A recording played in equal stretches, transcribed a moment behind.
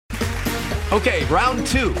Okay, round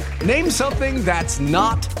two. Name something that's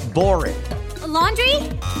not boring. A laundry?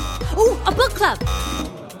 Ooh, a book club.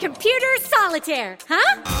 Computer solitaire,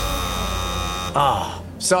 huh? Ah,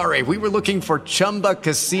 oh, sorry, we were looking for Chumba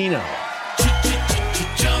Casino.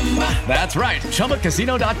 That's right,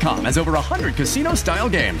 ChumbaCasino.com has over 100 casino-style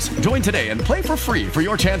games. Join today and play for free for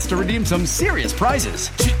your chance to redeem some serious prizes.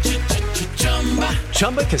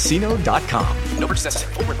 ChumbaCasino.com. No purchase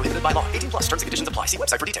necessary. Void where prohibited by law. 18+. Terms and conditions apply. See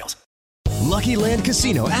website for details. Lucky Land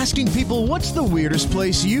Casino, asking people, what's the weirdest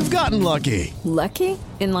place you've gotten lucky? Lucky?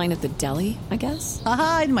 In line at the deli, I guess?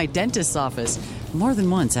 Aha, in my dentist's office. More than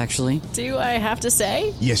once, actually. Do I have to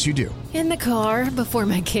say? Yes, you do. In the car before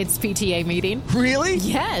my kids' PTA meeting. Really?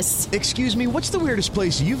 Yes. Excuse me, what's the weirdest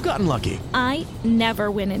place you've gotten lucky? I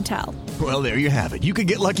never win and tell. Well, there you have it. You can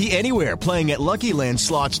get lucky anywhere, playing at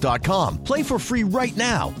LuckyLandSlots.com. Play for free right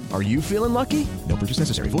now. Are you feeling lucky? No purchase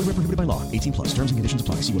necessary. Void where prohibited by law. 18+. Terms and conditions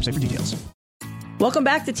apply. See website for details. Welcome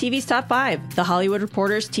back to TV's Top 5, the Hollywood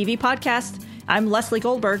Reporter's TV podcast. I'm Leslie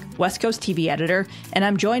Goldberg, West Coast TV editor, and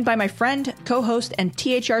I'm joined by my friend, co-host, and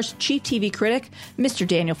THR's chief TV critic, Mr.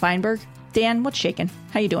 Daniel Feinberg. Dan, what's shaking?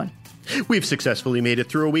 How you doing? We've successfully made it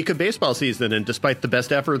through a week of baseball season, and despite the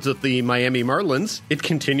best efforts of the Miami Marlins, it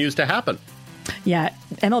continues to happen. Yeah,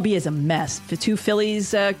 MLB is a mess. The two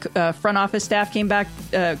Phillies front office staff came back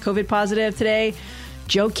COVID positive today.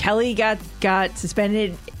 Joe Kelly got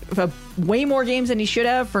suspended for way more games than he should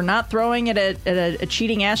have for not throwing at a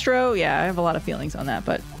cheating Astro. Yeah, I have a lot of feelings on that,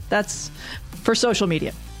 but that's for social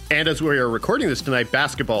media. And as we are recording this tonight,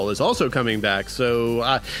 basketball is also coming back.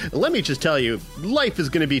 So let me just tell you, life is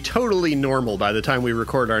going to be totally normal by the time we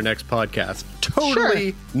record our next podcast.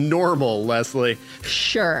 Totally normal, Leslie.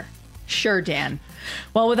 Sure, Dan.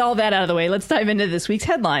 Well, with all that out of the way, let's dive into this week's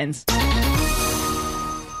headlines.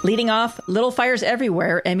 Leading off, Little Fires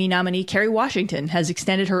Everywhere Emmy nominee Kerry Washington has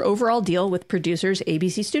extended her overall deal with producers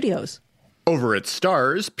ABC Studios. Over at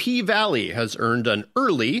Starz, P-Valley has earned an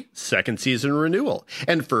early second season renewal.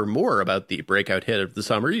 And for more about the breakout hit of the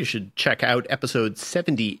summer, you should check out episode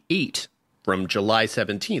 78 from July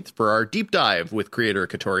 17th for our deep dive with creator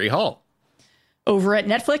Katori Hall. Over at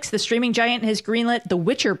Netflix, the streaming giant has greenlit The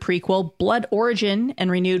Witcher prequel Blood Origin and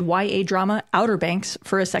renewed YA drama Outer Banks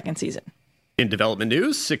for a second season. In development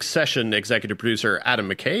news, Succession executive producer Adam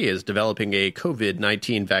McKay is developing a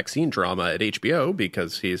COVID-19 vaccine drama at HBO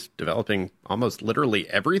because he's developing almost literally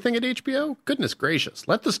everything at HBO. Goodness gracious.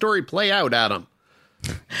 Let the story play out, Adam.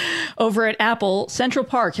 Over at Apple, Central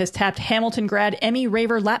Park has tapped Hamilton grad Emmy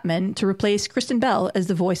Raver Lapman to replace Kristen Bell as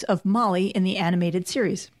the voice of Molly in the animated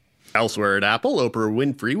series. Elsewhere at Apple, Oprah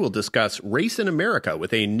Winfrey will discuss race in America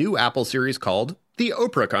with a new Apple series called The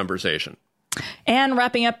Oprah Conversation. And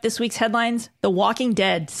wrapping up this week's headlines, The Walking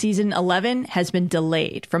Dead Season 11 has been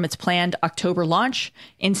delayed from its planned October launch.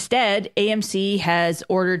 Instead, AMC has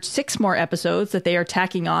ordered 6 more episodes that they are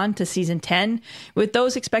tacking on to Season 10, with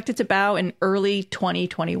those expected to bow in early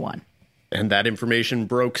 2021. And that information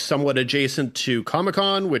broke somewhat adjacent to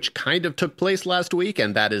Comic-Con, which kind of took place last week,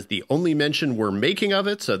 and that is the only mention we're making of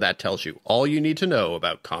it, so that tells you all you need to know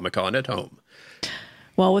about Comic-Con at home.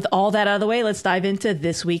 Well, with all that out of the way, let's dive into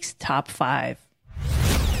this week's Top 5.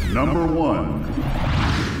 Number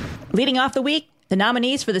 1. Leading off the week, the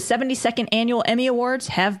nominees for the 72nd Annual Emmy Awards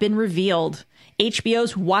have been revealed.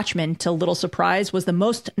 HBO's Watchmen, to little surprise, was the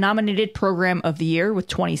most nominated program of the year with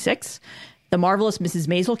 26. The Marvelous Mrs.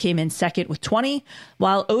 Maisel came in second with 20,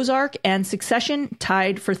 while Ozark and Succession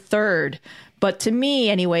tied for third. But to me,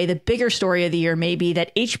 anyway, the bigger story of the year may be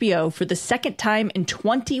that HBO, for the second time in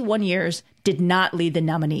 21 years, did not lead the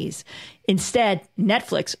nominees. Instead,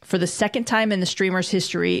 Netflix, for the second time in the streamer's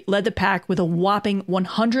history, led the pack with a whopping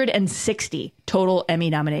 160 total Emmy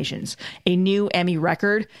nominations, a new Emmy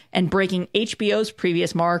record, and breaking HBO's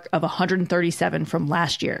previous mark of 137 from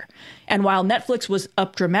last year. And while Netflix was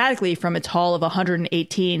up dramatically from its haul of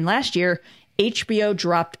 118 last year, HBO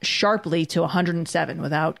dropped sharply to 107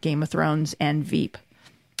 without Game of Thrones and Veep.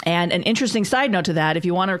 And an interesting side note to that, if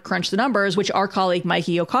you want to crunch the numbers, which our colleague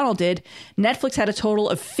Mikey O'Connell did, Netflix had a total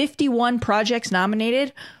of 51 projects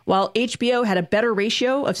nominated, while HBO had a better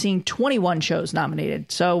ratio of seeing 21 shows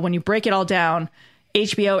nominated. So when you break it all down,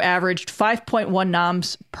 HBO averaged 5.1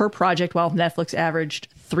 noms per project, while Netflix averaged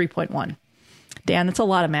 3.1. Dan, that's a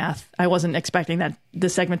lot of math. I wasn't expecting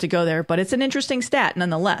this segment to go there, but it's an interesting stat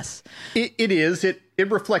nonetheless. It is. It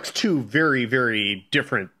reflects two very, very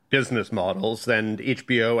different business models than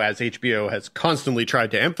HBO, as HBO has constantly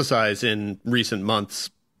tried to emphasize in recent months,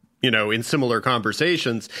 in similar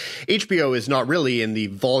conversations. HBO is not really in the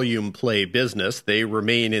volume play business. They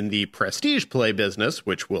remain in the prestige play business,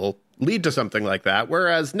 which will lead to something like that,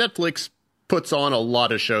 whereas Netflix puts on a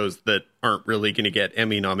lot of shows that aren't really going to get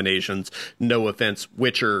Emmy nominations. No offense,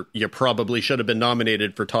 Witcher, you probably should have been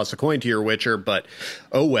nominated for Toss a Coin to Your Witcher, but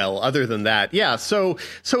oh well. Other than that, yeah. So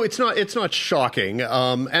it's not shocking.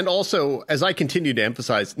 And also, as I continue to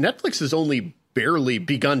emphasize, Netflix has only barely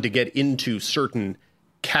begun to get into certain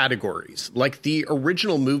categories, like the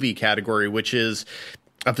original movie category, which is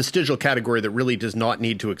a vestigial category that really does not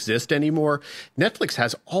need to exist anymore. Netflix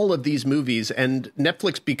has all of these movies, and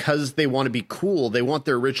Netflix, because they want to be cool, they want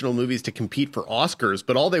their original movies to compete for Oscars,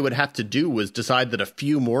 but all they would have to do was decide that a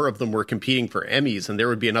few more of them were competing for Emmys, and there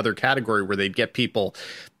would be another category where they'd get people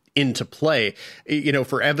into play. You know,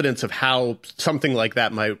 for evidence of how something like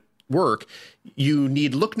that might work, you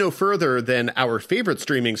need look no further than our favorite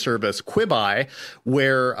streaming service, Quibi,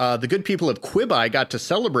 where the good people of Quibi got to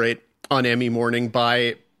celebrate on Emmy morning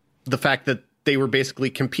by the fact that they were basically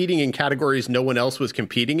competing in categories no one else was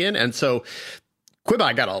competing in. And so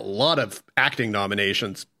Quibi got a lot of acting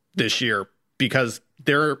nominations this year because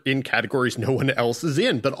they're in categories no one else is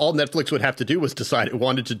in. But all Netflix would have to do was decide it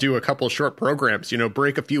wanted to do a couple short programs, you know,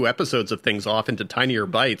 break a few episodes of things off into tinier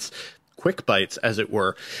bites, quick bites, as it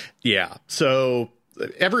were. Yeah. So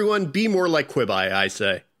everyone be more like Quibi, I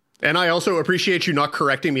say. And I also appreciate you not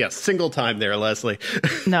correcting me a single time there, Leslie.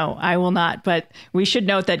 No, I will not. But we should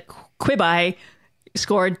note that Quibi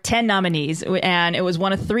scored 10 nominees, and it was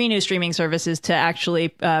one of 3 new streaming services to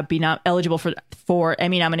actually be eligible for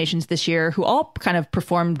Emmy nominations this year, who all kind of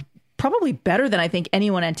performed probably better than I think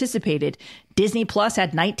anyone anticipated. Disney Plus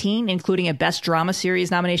had 19, including a Best Drama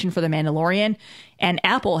Series nomination for The Mandalorian, and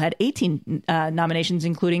Apple had 18 nominations,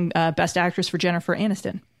 including Best Actress for Jennifer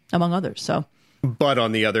Aniston, among others. So. But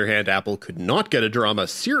on the other hand, Apple could not get a drama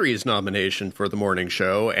series nomination for the morning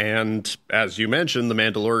show. And as you mentioned, The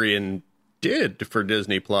Mandalorian did for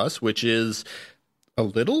Disney Plus, which is a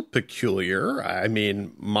little peculiar. I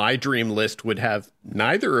mean, my dream list would have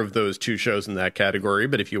neither of those two shows in that category.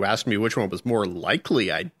 But if you asked me which one was more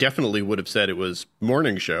likely, I definitely would have said it was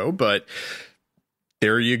morning show. But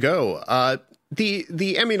there you go.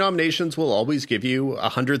 The Emmy nominations will always give you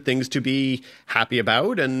 100 things to be happy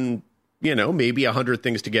about and, you know, maybe 100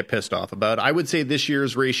 things to get pissed off about. I would say this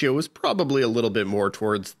year's ratio is probably a little bit more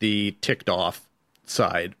towards the ticked off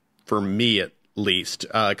side, for me at least.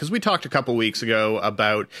 Because we talked a couple weeks ago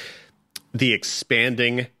about the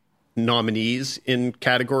expanding nominees in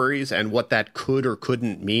categories and what that could or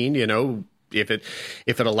couldn't mean. You know, if it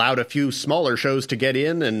allowed a few smaller shows to get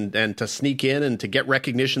in and to sneak in and to get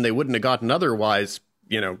recognition they wouldn't have gotten otherwise,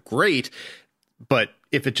 you know, great. But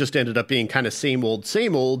if it just ended up being kind of same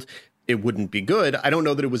old, it wouldn't be good. I don't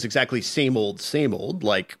know that it was exactly same old,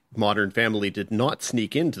 like Modern Family did not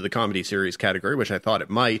sneak into the comedy series category, which I thought it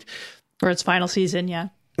might. For its final season, yeah.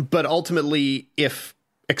 But ultimately, if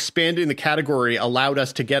expanding the category allowed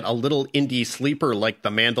us to get a little indie sleeper like The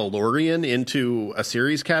Mandalorian into a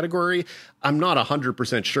series category, I'm not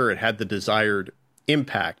 100% sure it had the desired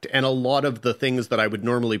impact. And a lot of the things that I would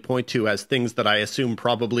normally point to as things that I assume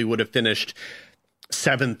probably would have finished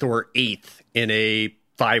 7th or 8th in a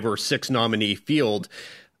 5 or 6 nominee field,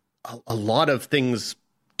 a lot of things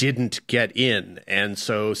didn't get in. And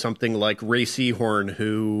so something like Ray Seahorn,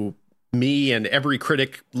 who me and every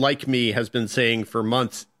critic like me has been saying for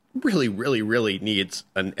months, really, really, really needs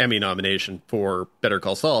an Emmy nomination for Better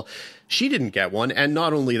Call Saul, she didn't get one. And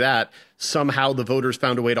not only that, somehow the voters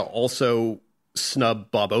found a way to also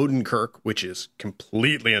snub Bob Odenkirk, which is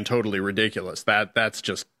completely and totally ridiculous. That's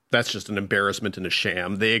just an embarrassment and a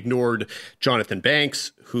sham. They ignored Jonathan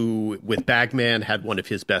Banks, who with Bagman had one of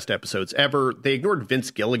his best episodes ever. They ignored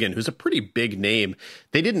Vince Gilligan, who's a pretty big name.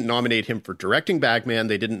 They didn't nominate him for directing Bagman.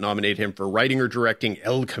 They didn't nominate him for writing or directing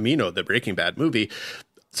El Camino, the Breaking Bad movie.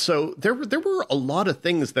 So there were a lot of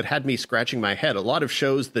things that had me scratching my head, a lot of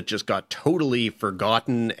shows that just got totally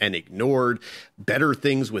forgotten and ignored, better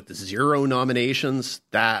things with 0 nominations.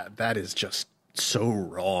 That is just so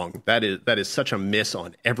wrong. That is such a miss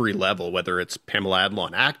on every level, whether it's Pamela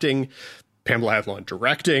Adlon acting, Pamela Adlon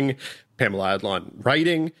directing, Pamela Adlon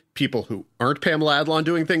writing, people who aren't Pamela Adlon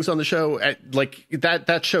doing things on the show. Like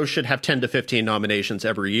that show should have 10 to 15 nominations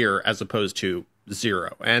every year as opposed to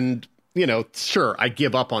 0. And, you know, sure, I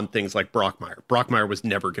give up on things like Brockmire. Brockmire was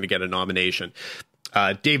never going to get a nomination.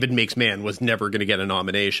 David Makes Man was never going to get a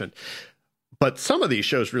nomination. But some of these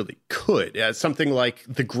shows really could. Something like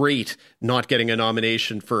The Great not getting a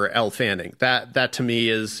nomination for Elle Fanning. That to me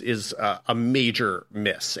is a major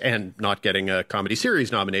miss, and not getting a comedy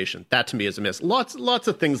series nomination. That to me is a miss. Lots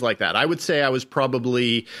of things like that. I would say I was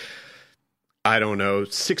probably, I don't know,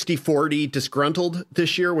 60-40 disgruntled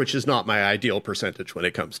this year, which is not my ideal percentage when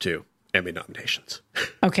it comes to Emmy nominations.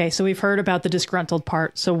 Okay, so we've heard about the disgruntled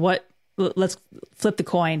part. So what let's flip the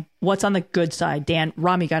coin. What's on the good side? Dan,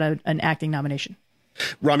 Rami got an acting nomination.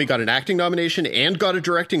 Rami got an acting nomination and got a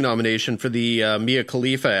directing nomination for the Mia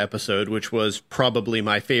Khalifa episode, which was probably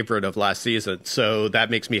my favorite of last season. So that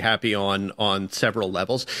makes me happy on several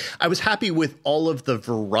levels. I was happy with all of the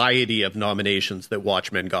variety of nominations that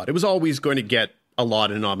Watchmen got. It was always going to get a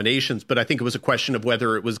lot of nominations, but I think it was a question of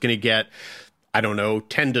whether it was going to get, I don't know,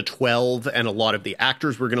 10 to 12, and a lot of the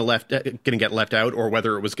actors were going to get left out, or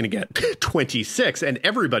whether it was going to get 26, and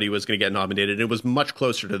everybody was going to get nominated. It was much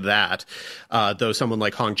closer to that, though someone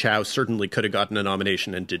like Hong Chow certainly could have gotten a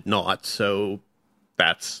nomination and did not. So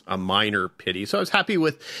that's a minor pity. So I was happy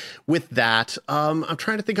with that. I'm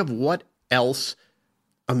trying to think of what else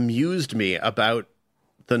amused me about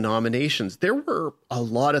the nominations. There were a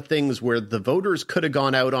lot of things where the voters could have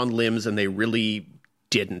gone out on limbs, and they really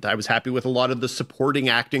didn't. I was happy with a lot of the supporting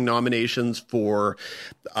acting nominations for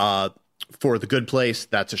The Good Place.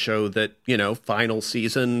 That's a show that, final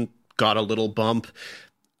season got a little bump.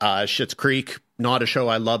 Schitt's Creek, not a show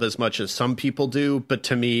I love as much as some people do, but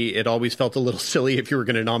to me, it always felt a little silly if you were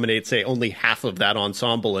going to nominate, say, only half of that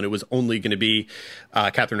ensemble, and it was only going to be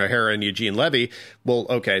Catherine O'Hara and Eugene Levy. Well,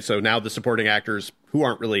 okay, so now the supporting actors, who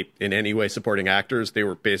aren't really in any way supporting actors, they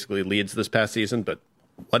were basically leads this past season, but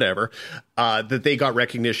whatever, that they got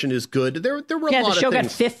recognition is good. There were a lot of things. The show got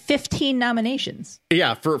 15 nominations.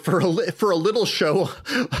 Yeah, for a little show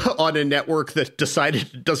on a network that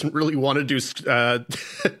decided it doesn't really want to do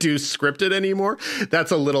scripted anymore.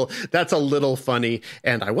 That's a little funny.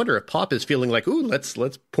 And I wonder if Pop is feeling like, ooh, let's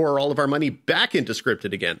pour all of our money back into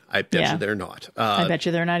scripted again. I bet you they're not. I bet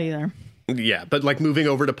you they're not either. Yeah, but like moving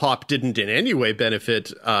over to Pop didn't in any way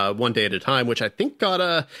benefit One Day at a Time, which I think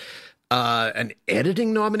got an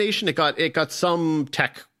editing nomination. It got some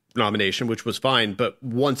tech nomination, which was fine. But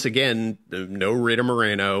once again, no Rita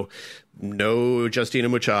Moreno, no Justina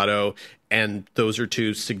Machado. And those are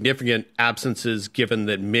two significant absences, given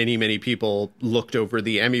that many, many people looked over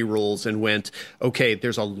the Emmy rules and went, okay,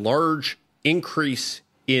 there's a large increase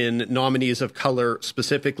in nominees of color,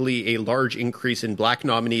 specifically a large increase in Black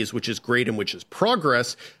nominees, which is great and which is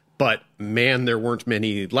progress. But man, there weren't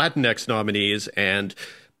many Latinx nominees, and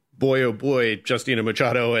boy, oh boy, Justina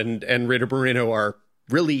Machado and Rita Moreno are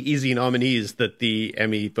really easy nominees that the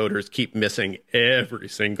Emmy voters keep missing every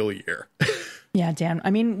single year. Yeah, Dan.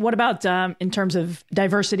 I mean, what about in terms of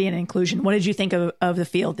diversity and inclusion? What did you think of the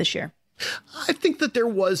field this year? I think that there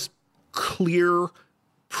was clear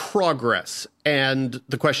progress, and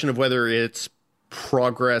the question of whether it's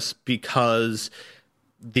progress because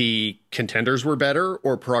the contenders were better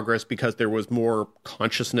or progress because there was more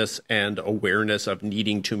consciousness and awareness of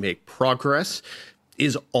needing to make progress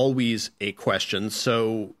is always a question.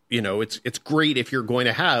 So, it's great if you're going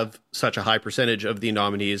to have such a high percentage of the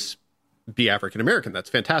nominees be African-American. That's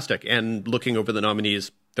fantastic. And looking over the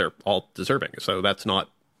nominees, they're all deserving. So that's not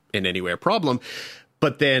in any way a problem.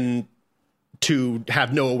 But then to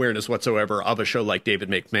have no awareness whatsoever of a show like David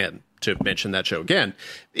Makes Men, to mention that show again,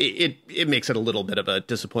 it makes it a little bit of a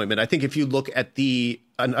disappointment. I think if you look at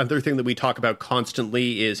another thing that we talk about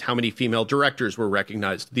constantly is how many female directors were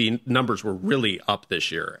recognized. The numbers were really up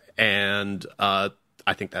this year. And I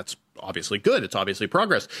think that's obviously good. It's obviously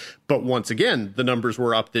progress. But once again, the numbers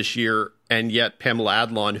were up this year. And yet Pamela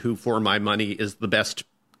Adlon, who for my money is the best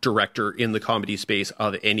director in the comedy space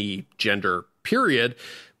of any gender period,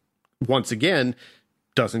 once again,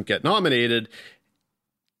 doesn't get nominated.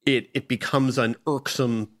 It becomes an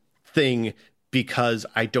irksome thing because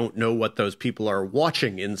I don't know what those people are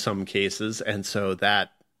watching in some cases. And so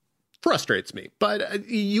that frustrates me. But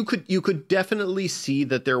you could definitely see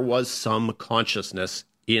that there was some consciousness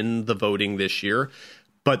in the voting this year.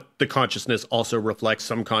 But the consciousness also reflects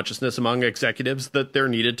some consciousness among executives that there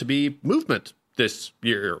needed to be movement this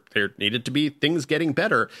year. There needed to be things getting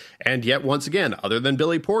better. And yet, once again, other than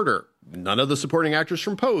Billy Porter, none of the supporting actors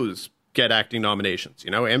from Pose get acting nominations.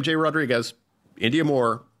 MJ Rodriguez, India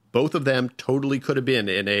Moore, both of them totally could have been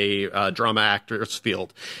in a drama actors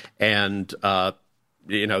field. And,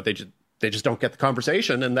 they just don't get the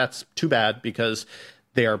conversation. And that's too bad because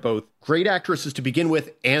they are both great actresses to begin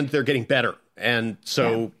with, and they're getting better. And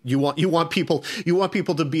so you want people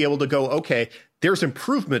to be able to go, okay, there's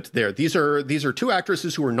improvement there. These are two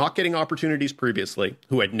actresses who were not getting opportunities previously,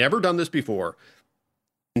 who had never done this before.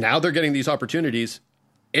 Now they're getting these opportunities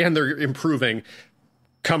and they're improving.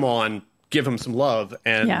 Come on, give them some love.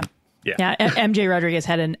 And yeah. MJ Rodriguez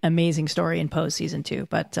had an amazing story in Pose season 2,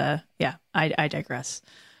 but I digress.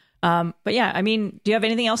 But yeah, I mean, do you have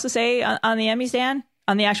anything else to say on the Emmys, Dan?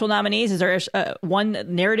 On the actual nominees, is there one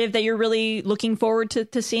narrative that you're really looking forward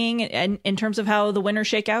to seeing in terms of how the winners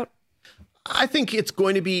shake out? I think it's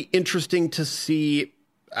going to be interesting to see.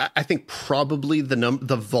 I think probably the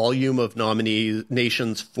volume of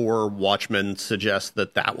nominations for Watchmen suggests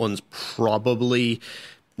that one's probably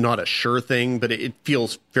not a sure thing, but it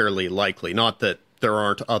feels fairly likely. Not that there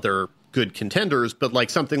aren't other good contenders, but like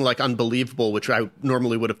something like Unbelievable, which I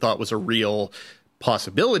normally would have thought was a real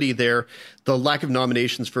possibility there. The lack of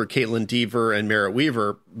nominations for Caitlin Dever and Merritt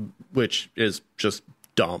Wever, which is just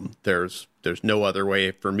dumb. There's no other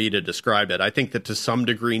way for me to describe it. I think that to some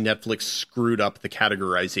degree, Netflix screwed up the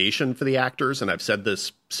categorization for the actors. And I've said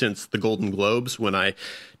this since the Golden Globes when I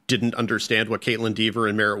didn't understand what Caitlin Dever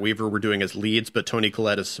and Merritt Wever were doing as leads, but Toni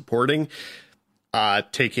Collette is supporting.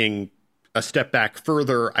 Taking a step back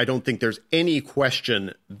further, I don't think there's any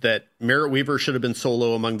question that Merritt Wever should have been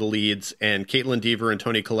solo among the leads and Caitlin Dever and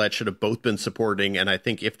Toni Collette should have both been supporting. And I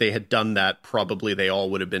think if they had done that, probably they all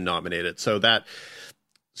would have been nominated. So that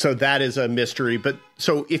is a mystery. But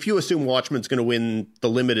so if you assume Watchmen's going to win the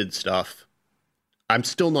limited stuff, I'm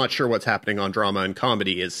still not sure what's happening on drama and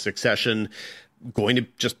comedy. Is Succession going to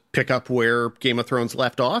just pick up where Game of Thrones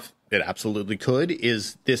left off? It absolutely could.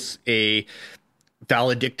 Is this a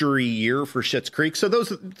valedictory year for Schitt's Creek? So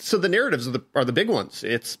the narratives are the big ones.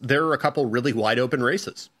 There are a couple really wide open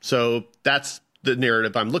races. So that's the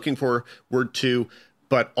narrative I'm looking forward to.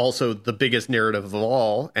 But also the biggest narrative of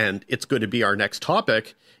all, and it's going to be our next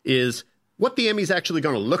topic, is what the Emmys actually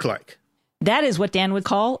going to look like. That is what Dan would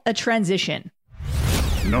call a transition.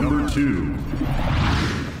 Number 2.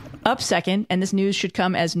 Up second, and this news should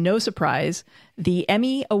come as no surprise, the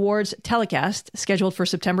Emmy Awards telecast, scheduled for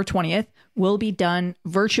September 20th, will be done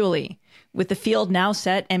virtually. With the field now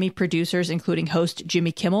set, Emmy producers, including host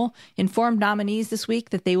Jimmy Kimmel, informed nominees this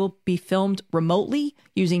week that they will be filmed remotely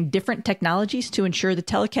using different technologies to ensure the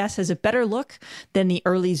telecast has a better look than the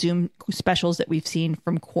early Zoom specials that we've seen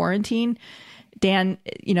from quarantine. Dan,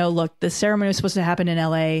 look, the ceremony was supposed to happen in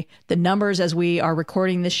LA. The numbers as we are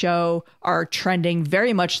recording this show are trending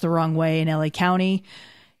very much the wrong way in LA County.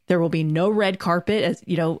 There will be no red carpet, as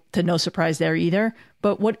to no surprise there either.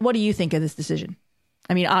 But what do you think of this decision?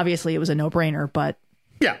 I mean, obviously it was a no-brainer, but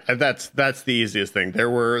yeah, that's the easiest thing. There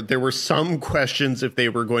were some questions if they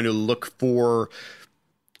were going to look for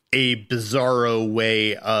a bizarro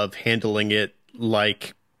way of handling it,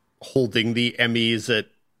 like holding the Emmys at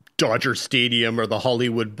Dodger Stadium or the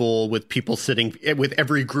Hollywood Bowl with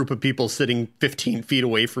every group of people sitting 15 feet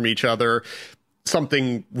away from each other.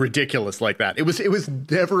 Something ridiculous like that. It was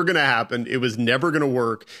never going to happen. It was never going to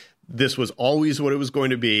work. This was always what it was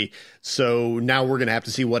going to be. So now we're going to have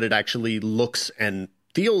to see what it actually looks and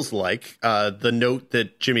feels like. The note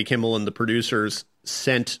that Jimmy Kimmel and the producers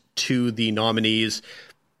sent to the nominees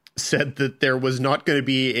said that there was not going to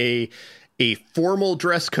be a formal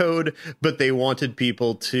dress code, but they wanted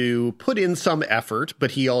people to put in some effort.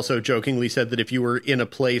 But he also jokingly said that if you were in a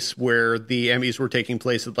place where the Emmys were taking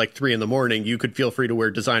place at like 3 a.m, you could feel free to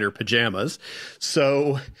wear designer pajamas.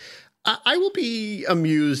 So I will be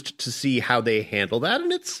amused to see how they handle that.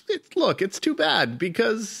 And it's too bad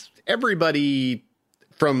because everybody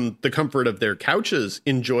from the comfort of their couches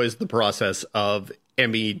enjoys the process of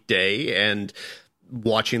Emmy Day and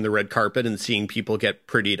watching the red carpet and seeing people get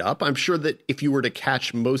prettied up. I'm sure that if you were to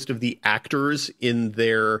catch most of the actors in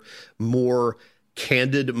their more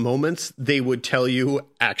candid moments, they would tell you,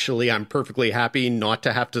 actually, I'm perfectly happy not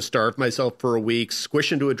to have to starve myself for a week,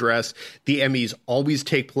 squish into a dress. The Emmys always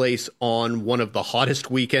take place on one of the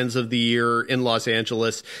hottest weekends of the year in Los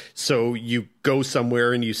Angeles. So you go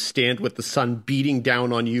somewhere and you stand with the sun beating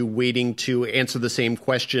down on you, waiting to answer the same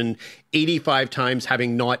question 85 times,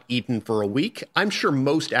 having not eaten for a week. I'm sure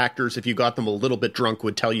most actors, if you got them a little bit drunk,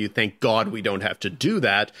 would tell you, thank God we don't have to do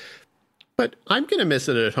that. But I'm going to miss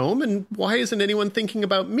it at home, and why isn't anyone thinking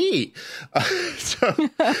about me? So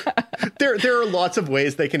there are lots of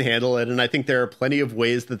ways they can handle it, and I think there are plenty of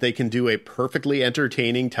ways that they can do a perfectly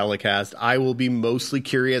entertaining telecast. I will be mostly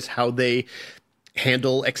curious how they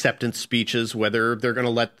handle acceptance speeches, whether they're going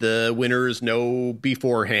to let the winners know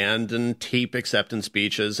beforehand and tape acceptance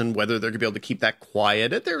speeches, and whether they're going to be able to keep that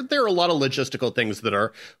quiet. There are a lot of logistical things that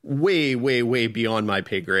are way, way, way beyond my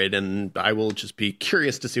pay grade, and I will just be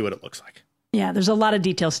curious to see what it looks like. Yeah, there's a lot of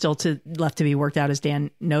details still left to be worked out, as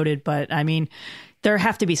Dan noted. But I mean, there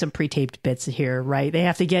have to be some pre-taped bits here, right? They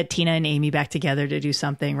have to get Tina and Amy back together to do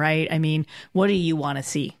something, right? I mean, what do you want to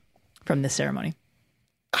see from this ceremony?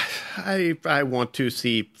 I want to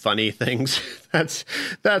see funny things. That's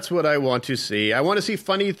what I want to see. I want to see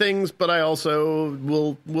funny things, but I also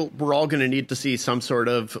we're all going to need to see some sort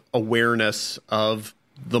of awareness of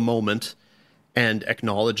the moment and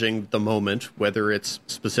acknowledging the moment, whether it's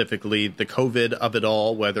specifically the COVID of it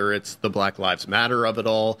all, whether it's the Black Lives Matter of it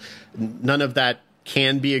all. None of that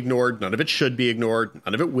can be ignored. None of it should be ignored.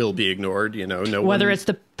 None of it will be ignored. Whether it's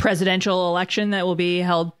the presidential election that will be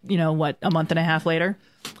held, a month and a half later.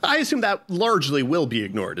 I assume that largely will be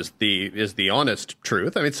ignored is the honest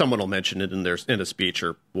truth. I mean, someone will mention it in a speech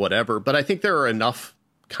or whatever, but I think there are enough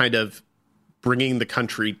kind of bringing the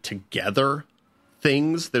country together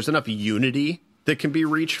things. There's enough unity that can be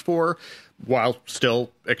reached for while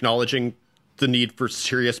still acknowledging the need for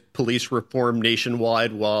serious police reform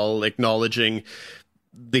nationwide, while acknowledging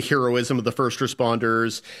the heroism of the first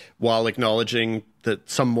responders, while acknowledging that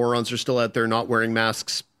some morons are still out there not wearing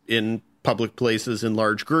masks in public places in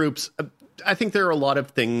large groups. I think there are a lot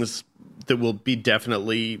of things that will be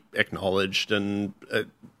definitely acknowledged, and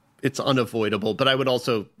it's unavoidable. But I would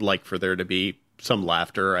also like for there to be some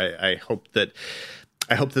laughter. I hope that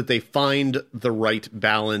they find the right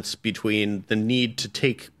balance between the need to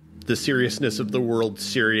take the seriousness of the world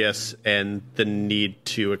serious and the need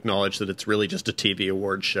to acknowledge that it's really just a TV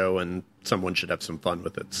award show and someone should have some fun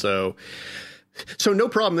with it. So no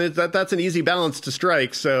problem. That's an easy balance to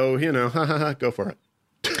strike. So, go for it.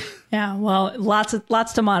 Yeah, well, lots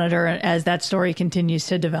to monitor as that story continues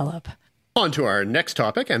to develop. On to our next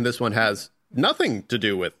topic, and this one has nothing to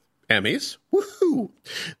do with Emmys. Woohoo!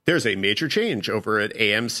 There's a major change over at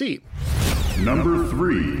AMC. Number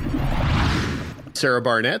 3. Sarah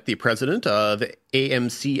Barnett, the president of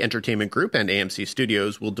AMC Entertainment Group and AMC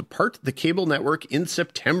Studios, will depart the cable network in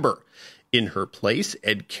September. In her place,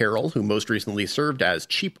 Ed Carroll, who most recently served as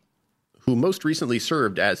Chief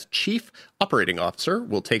Operating Officer,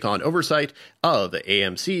 will take on oversight of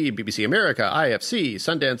AMC, BBC America, IFC,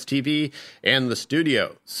 Sundance TV, and the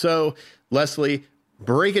studio. So, Leslie,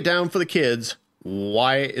 break it down for the kids.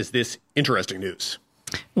 Why is this interesting news?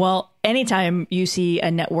 Well, anytime you see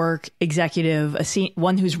a network executive,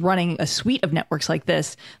 one who's running a suite of networks like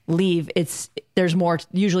this, leave, there's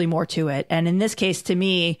usually more to it. And in this case, to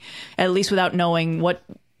me, at least without knowing what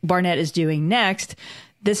Barnett is doing next,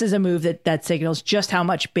 this is a move that signals just how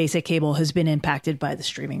much basic cable has been impacted by the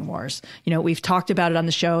streaming wars. We've talked about it on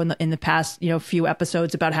the show in the past, few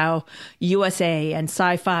episodes about how USA and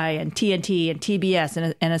Sci-Fi and TNT and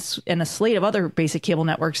TBS and a slate of other basic cable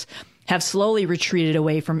networks have slowly retreated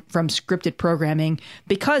away from scripted programming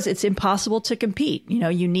because it's impossible to compete.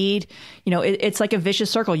 You need, it's like a vicious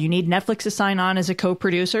circle. You need Netflix to sign on as a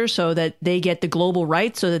co-producer so that they get the global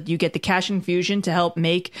rights, so that you get the cash infusion to help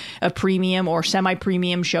make a premium or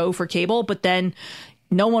semi-premium show for cable. But then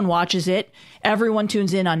no one watches it. Everyone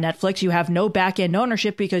tunes in on Netflix. You have no back-end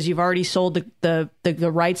ownership because you've already sold the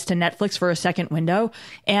rights to Netflix for a second window.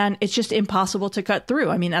 And it's just impossible to cut through.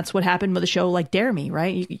 I mean, that's what happened with a show like Dare Me,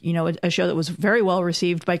 right? A show that was very well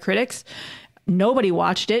received by critics. Nobody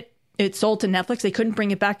watched it. It sold to Netflix. They couldn't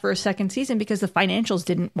bring it back for a second season because the financials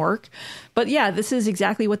didn't work. But yeah, this is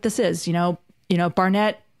exactly what this is.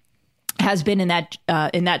 Barnett has been in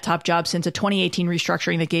that top job since a 2018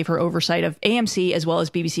 restructuring that gave her oversight of AMC as well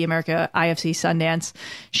as BBC America, IFC, Sundance.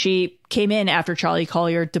 She came in after Charlie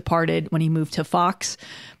Collier departed when he moved to Fox.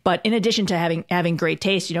 But in addition to having great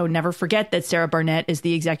taste, never forget that Sarah Barnett is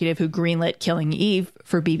the executive who greenlit Killing Eve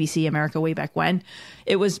for BBC America way back when.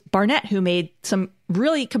 It was Barnett who made some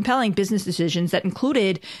really compelling business decisions that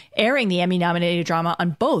included airing the Emmy-nominated drama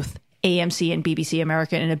on both AMC and BBC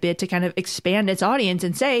America in a bid to kind of expand its audience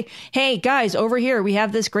and say, hey, guys, over here, we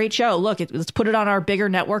have this great show. Look, let's put it on our bigger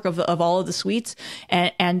network of all of the suites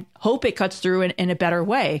and hope it cuts through in a better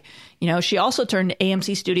way. She also turned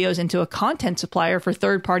AMC Studios into a content supplier for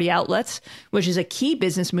third-party outlets, which is a key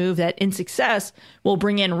business move that, in success, will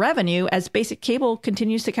bring in revenue as basic cable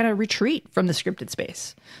continues to kind of retreat from the scripted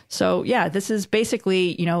space. So, yeah, this is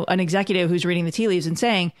basically, an executive who's reading the tea leaves and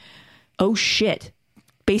saying, oh, shit.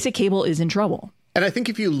 Basic cable is in trouble. And I think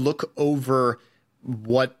if you look over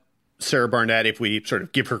what Sarah Barnett, if we sort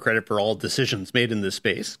of give her credit for all decisions made in this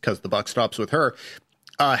space, because the buck stops with her,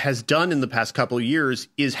 has done in the past couple of years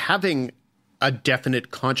is having a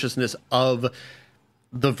definite consciousness of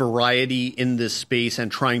the variety in this space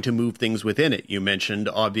and trying to move things within it. You mentioned,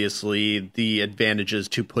 obviously, the advantages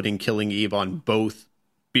to putting Killing Eve on both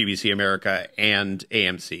BBC America and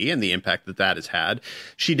AMC and the impact that has had.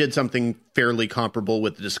 She did something fairly comparable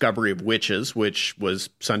with the Discovery of Witches, which was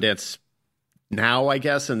Sundance Now, I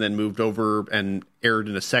guess, and then moved over and aired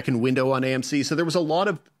in a second window on AMC. So there was a lot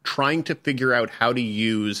of trying to figure out how to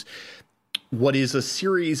use what is a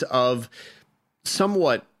series of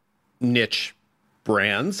somewhat niche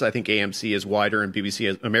brands. I think AMC is wider and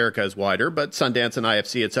BBC America is wider, but Sundance and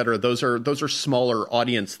IFC, et cetera, those are smaller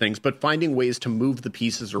audience things, but finding ways to move the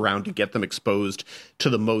pieces around to get them exposed to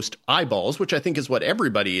the most eyeballs, which I think is what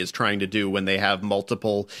everybody is trying to do when they have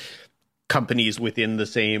multiple companies within the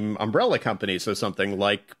same umbrella company. So something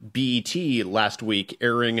like BET last week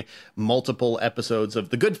airing multiple episodes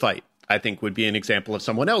of The Good Fight, I think would be an example of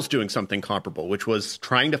someone else doing something comparable, which was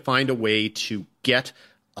trying to find a way to get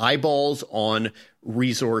eyeballs on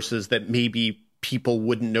resources that maybe people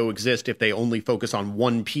wouldn't know exist if they only focus on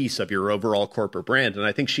one piece of your overall corporate brand. And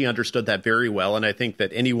I think she understood that very well. And I think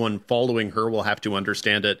that anyone following her will have to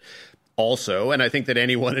understand it also. And I think that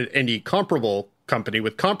any comparable company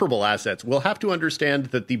with comparable assets will have to understand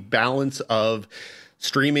that the balance of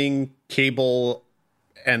streaming, cable,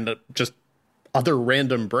 and just other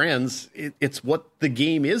random brands, it's what the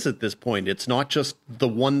game is at this point. It's not just the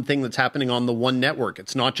one thing that's happening on the one network.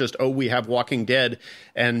 It's not just, oh, we have Walking Dead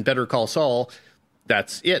and Better Call Saul.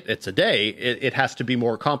 That's it. It's a day. It has to be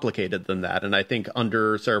more complicated than that. And I think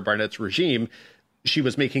under Sarah Barnett's regime, she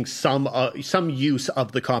was making some use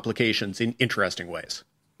of the complications in interesting ways.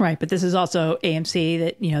 Right. But this is also AMC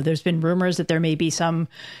that, there's been rumors that there may be some,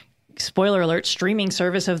 spoiler alert, streaming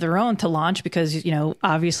service of their own to launch because,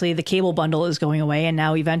 obviously the cable bundle is going away. And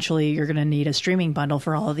now eventually you're going to need a streaming bundle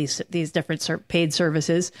for all of these different paid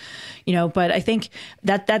services, but I think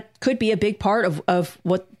that could be a big part of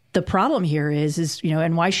what the problem here is,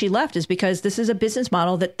 and why she left is because this is a business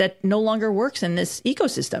model that no longer works in this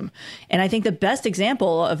ecosystem. And I think the best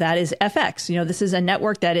example of that is FX. This is a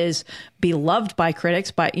network that is beloved by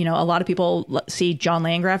critics, but, a lot of people see John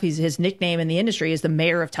Landgraf. His nickname in the industry is the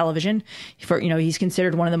mayor of television. He's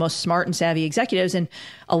considered one of the most smart and savvy executives. And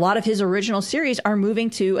a lot of his original series are moving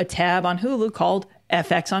to a tab on Hulu called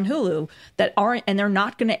FX on Hulu and they're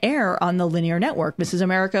not going to air on the linear network. Mrs.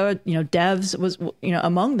 America, Devs was,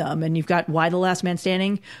 among them. And you've got Why the Last Man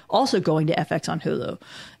Standing also going to FX on Hulu.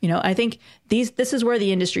 I think this is where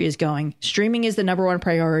the industry is going. Streaming is the number one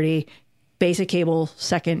priority, basic cable,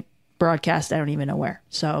 second, broadcast, I don't even know where.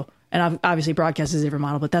 So, and obviously broadcast is a different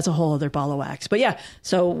model, but that's a whole other ball of wax. But yeah,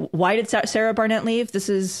 so why did Sarah Barnett leave?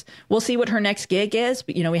 We'll see what her next gig is.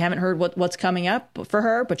 But, we haven't heard what's coming up for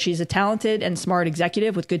her, but she's a talented and smart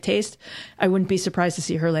executive with good taste. I wouldn't be surprised to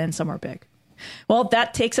see her land somewhere big. Well,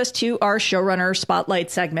 that takes us to our showrunner spotlight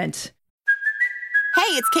segment.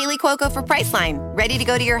 Hey, it's Kaylee Cuoco for Priceline. Ready to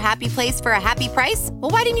go to your happy place for a happy price? Well,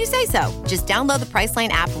 why didn't you say so? Just download the Priceline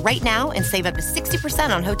app right now and save up to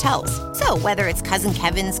 60% on hotels. So whether it's Cousin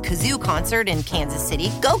Kevin's Kazoo Concert in Kansas City,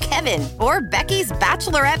 go Kevin, or Becky's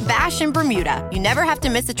Bachelorette Bash in Bermuda, you never have to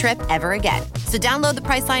miss a trip ever again. So download the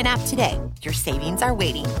Priceline app today. Your savings are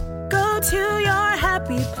waiting. Go to your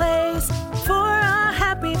happy place for a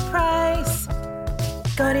happy price.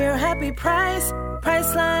 Go to your happy price,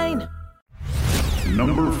 Priceline.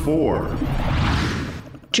 Number 4.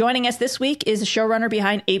 Joining us this week is the showrunner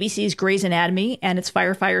behind ABC's Grey's Anatomy and its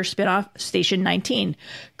Firefighters spinoff, Station 19.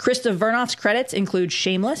 Krista Vernoff's credits include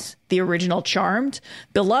Shameless, the original Charmed,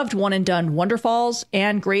 beloved one and done Wonderfalls,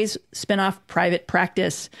 and Grey's spinoff Private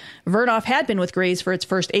Practice. Vernoff had been with Grey's for its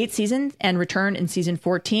first 8 seasons and returned in season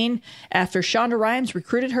 14 after Shonda Rhimes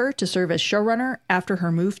recruited her to serve as showrunner after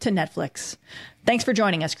her move to Netflix. Thanks for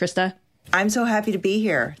joining us, Krista. I'm so happy to be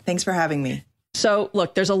here. Thanks for having me. So,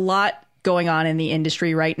 look, there's a lot going on in the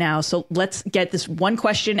industry right now. So let's get this one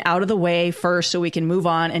question out of the way first so we can move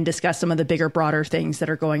on and discuss some of the bigger, broader things that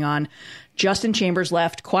are going on. Justin Chambers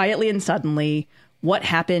left quietly and suddenly. What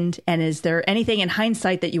happened? And is there anything in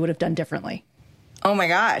hindsight that you would have done differently? Oh, my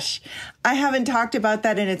gosh. I haven't talked about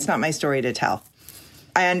that, and it's not my story to tell.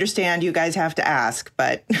 I understand you guys have to ask,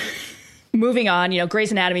 but... Moving on,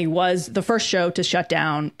 Grey's Anatomy was the first show to shut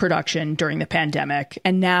down production during the pandemic.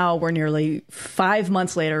 And now we're nearly 5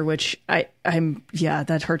 months later, which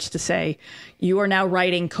that hurts to say. You are now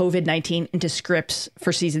writing COVID-19 into scripts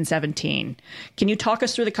for season 17. Can you talk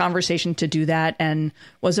us through the conversation to do that? And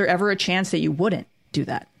was there ever a chance that you wouldn't do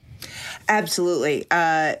that? Absolutely.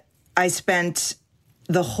 I spent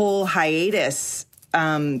the whole hiatus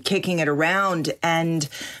kicking it around, and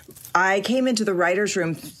I came into the writer's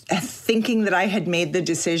room thinking that I had made the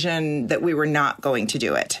decision that we were not going to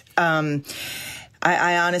do it. I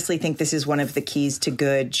honestly think this is one of the keys to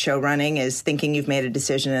good show running, is thinking you've made a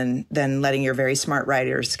decision and then letting your very smart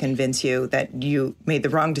writers convince you that you made the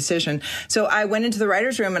wrong decision. So I went into the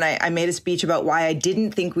writer's room and I made a speech about why I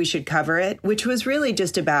didn't think we should cover it, which was really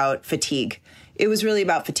just about fatigue. It was really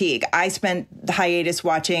about fatigue. I spent the hiatus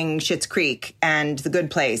watching Schitt's Creek and The Good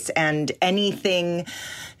Place, and anything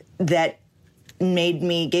that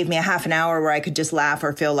gave me a half an hour where I could just laugh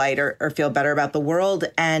or feel lighter or feel better about the world.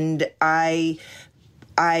 And I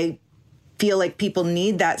I feel like people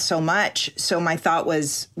need that so much. So my thought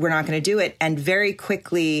was, we're not going to do it. And very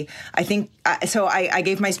quickly, I think, I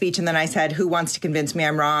gave my speech and then I said, who wants to convince me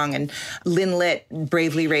I'm wrong? And Lynn Litt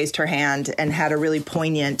bravely raised her hand and had a really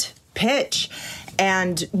poignant pitch.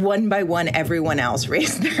 And one by one, everyone else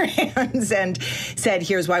raised their hands and said,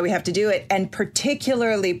 here's why we have to do it. And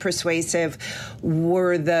particularly persuasive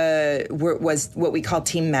was what we call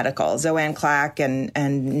Team Medical, Zoanne Clack and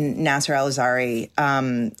Nasser Al-Azhari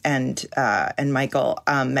and Michael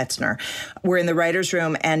Metzner were in the writer's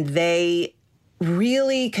room. And they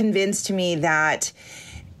really convinced me that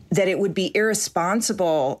it would be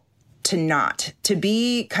irresponsible to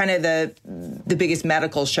be kind of the biggest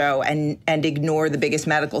medical show and ignore the biggest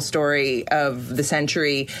medical story of the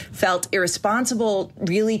century felt irresponsible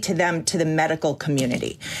really to the medical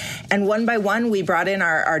community. And one by one, we brought in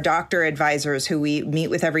our doctor advisors who we meet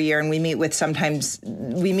with every year, and we meet with some of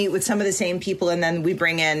the same people, and then we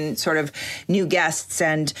bring in sort of new guests.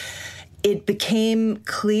 And it became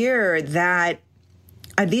clear that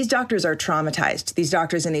these doctors are traumatized. These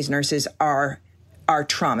doctors and these nurses are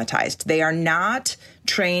traumatized. They are not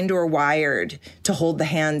trained or wired to hold the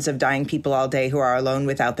hands of dying people all day who are alone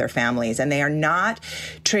without their families. And they are not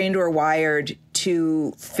trained or wired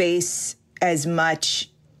to face as much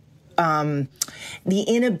the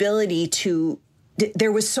inability to.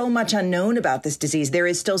 There was so much unknown about this disease. There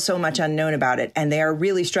is still so much unknown about it. And they are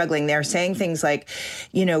really struggling. They're saying things like,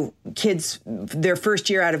 kids, their first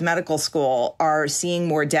year out of medical school are seeing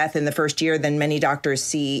more death in the first year than many doctors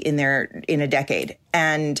see in a decade.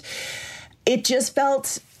 And it just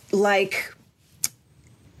felt like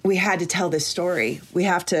we had to tell this story. We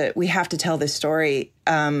have to tell this story.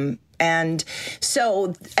 And so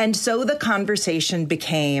the conversation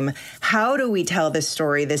became, how do we tell this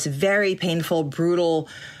story, this very painful, brutal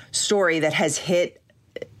story that has hit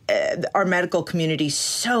our medical community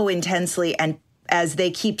so intensely and, as they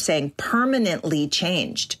keep saying, permanently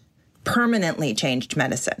changed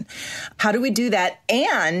medicine? How do we do that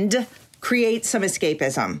and create some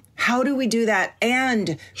escapism? How do we do that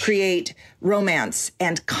and create romance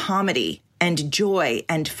and comedy and joy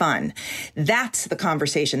and fun? That's the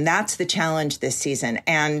conversation. That's the challenge this season.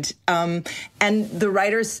 And the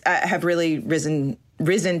writers have really risen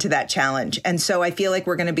to that challenge. And so I feel like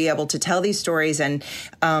we're going to be able to tell these stories and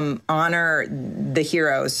honor the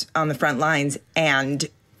heroes on the front lines and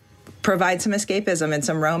provide some escapism and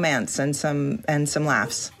some romance and some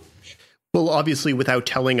laughs. Well, obviously, without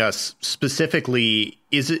telling us specifically,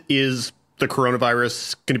 is the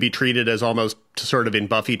coronavirus going to be treated as almost sort of in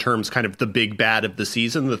Buffy terms, kind of the big bad of the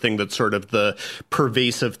season, the thing that's sort of the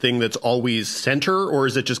pervasive thing that's always center? Or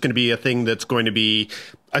is it just going to be a thing that's going to be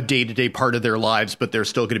a day-to-day part of their lives, but they're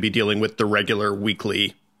still going to be dealing with the regular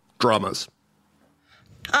weekly dramas?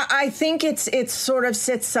 I think it sort of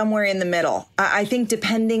sits somewhere in the middle. I think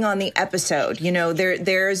depending on the episode,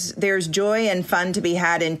 there's joy and fun to be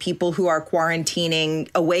had in people who are quarantining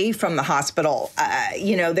away from the hospital.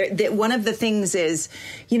 One of the things is,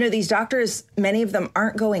 these doctors, many of them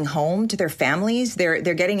aren't going home to their families. They're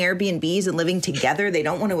getting Airbnbs and living together. They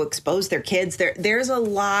don't want to expose their kids. There's a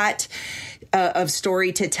lot of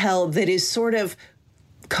story to tell that is sort of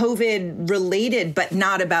COVID related, but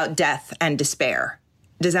not about death and despair.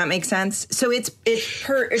 Does that make sense? So it's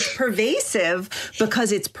pervasive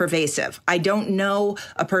because it's pervasive. I don't know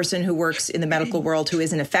a person who works in the medical world who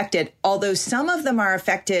isn't affected, although some of them are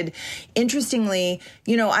affected. Interestingly,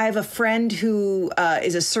 I have a friend who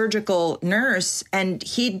is a surgical nurse, and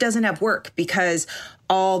he doesn't have work because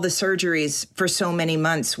all the surgeries for so many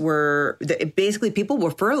months basically people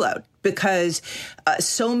were furloughed because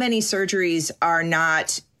so many surgeries are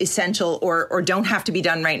not essential or don't have to be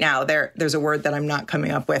done right now. There's a word that I'm not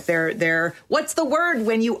coming up with. What's the word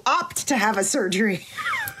when you opt to have a surgery?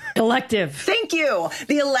 Elective. Thank you.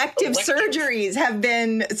 The elective surgeries have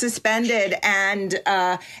been suspended. And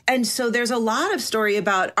so there's a lot of story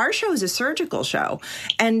about our show is a surgical show.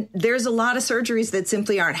 And there's a lot of surgeries that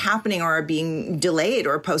simply aren't happening or are being delayed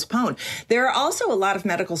or postponed. There are also a lot of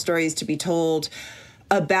medical stories to be told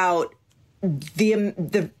about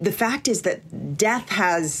the fact is that death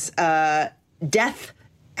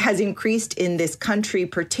has increased in this country,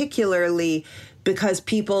 particularly because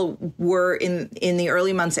people were in the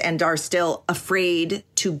early months and are still afraid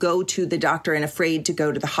to go to the doctor and afraid to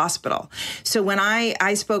go to the hospital. So when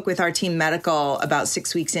I spoke with our team medical about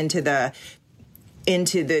 6 weeks into the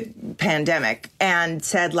into the pandemic and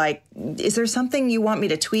said, like, is there something you want me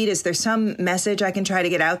to tweet? Is there some message I can try to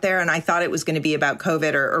get out there? And I thought it was going to be about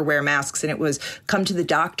COVID or wear masks. And it was, come to the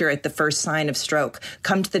doctor at the first sign of stroke.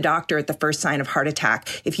 Come to the doctor at the first sign of heart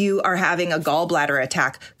attack. If you are having a gallbladder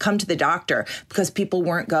attack, come to the doctor, because people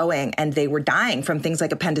weren't going and they were dying from things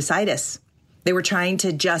like appendicitis. They were trying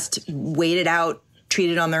to just wait it out,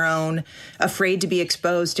 treat it on their own, afraid to be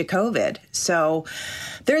exposed to COVID. So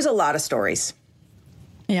there's a lot of stories.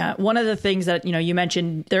 Yeah. One of the things that, you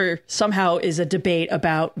mentioned, there somehow is a debate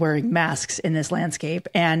about wearing masks in this landscape.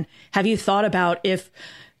 And have you thought about if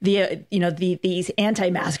these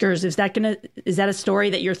anti-maskers, is that a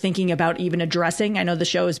story that you're thinking about even addressing? I know the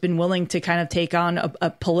show has been willing to kind of take on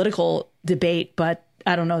a political debate, but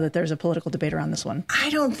I don't know that there's a political debate around this one. I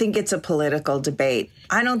don't think it's a political debate.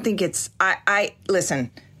 I don't think it's,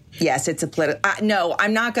 listen, yes, it's a political. No,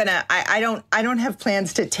 I'm not gonna. I don't have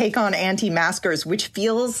plans to take on anti-maskers, which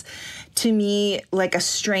feels to me like a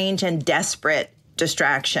strange and desperate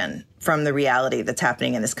distraction from the reality that's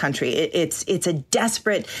happening in this country. It's a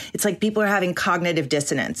desperate. It's like people are having cognitive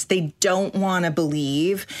dissonance. They don't want to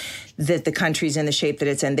believe that the country's in the shape that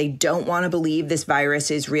it's in. They don't want to believe this virus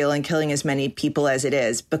is real and killing as many people as it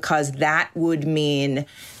is, because that would mean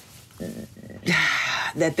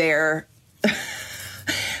that they're.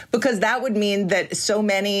 Because that would mean that so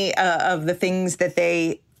many of the things that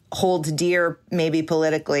they hold dear, maybe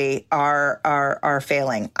politically, are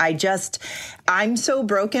failing. I'm so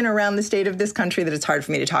broken around the state of this country that it's hard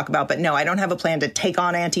for me to talk about. But no, I don't have a plan to take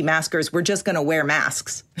on anti-maskers. We're just going to wear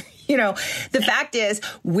masks. The fact is,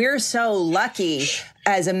 we're so lucky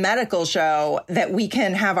as a medical show that we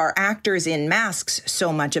can have our actors in masks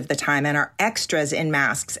so much of the time, and our extras in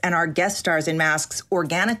masks, and our guest stars in masks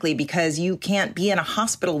organically, because you can't be in a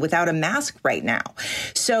hospital without a mask right now.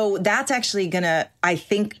 So that's actually going to, I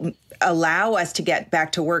think, allow us to get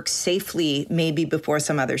back to work safely, maybe before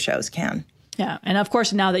some other shows can. Yeah. And of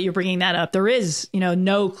course, now that you're bringing that up, there is,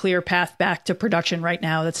 no clear path back to production right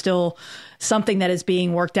now. That's still something that is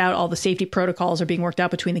being worked out. All the safety protocols are being worked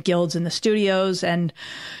out between the guilds and the studios. And,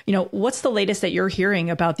 what's the latest that you're hearing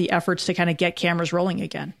about the efforts to kind of get cameras rolling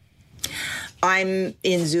again? I'm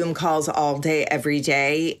in Zoom calls all day, every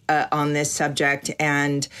day on this subject.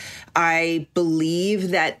 And I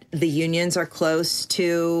believe that the unions are close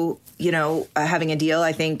to, having a deal.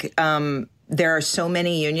 I think there are so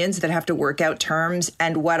many unions that have to work out terms.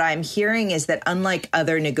 And what I'm hearing is that unlike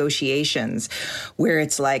other negotiations where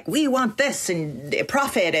it's like, we want this and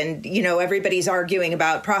profit and, everybody's arguing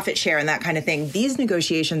about profit share and that kind of thing, these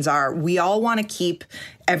negotiations are, we all want to keep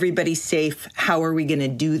everybody safe. How are we going to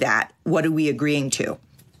do that? What are we agreeing to?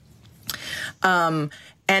 And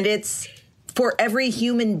it's for every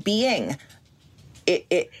human being.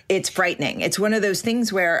 It's frightening. It's one of those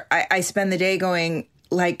things where I spend the day going,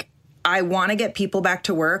 like, I want to get people back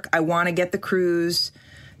to work. I want to get the crews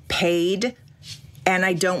paid, and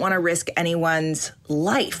I don't want to risk anyone's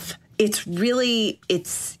life. It's really,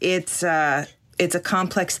 it's a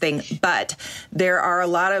complex thing, but there are a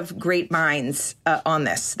lot of great minds on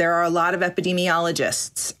this. There are a lot of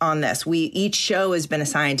epidemiologists on this. Each show has been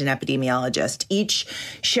assigned an epidemiologist. Each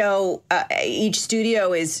show, each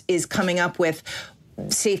studio is coming up with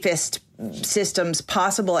safest systems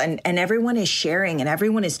possible, and everyone is sharing and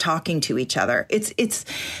everyone is talking to each other. It's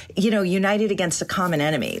united against a common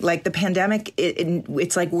enemy. Like the pandemic,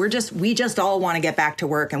 it's like we just all want to get back to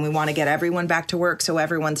work, and we want to get everyone back to work, so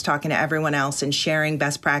everyone's talking to everyone else and sharing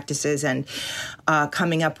best practices and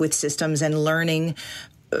coming up with systems and learning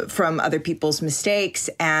from other people's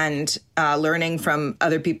mistakes and learning from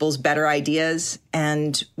other people's better ideas,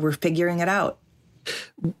 and we're figuring it out.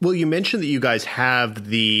 Well, you mentioned that you guys have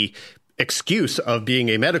the excuse of being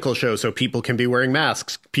a medical show, so people can be wearing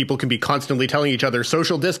masks, people can be constantly telling each other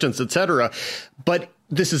social distance, etc. But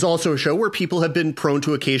this is also a show where people have been prone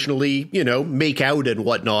to occasionally, make out and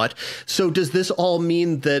whatnot. So does this all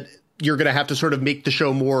mean that you're going to have to sort of make the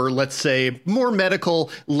show more, let's say, more medical,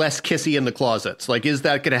 less kissy in the closets? Like, is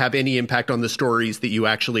that going to have any impact on the stories that you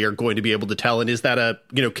actually are going to be able to tell? And is that a,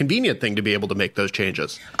 convenient thing to be able to make those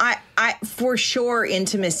changes? I for sure,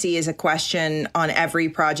 intimacy is a question on every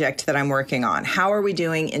project that I'm working on. How are we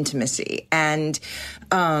doing intimacy? And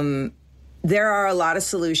there are a lot of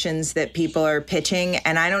solutions that people are pitching,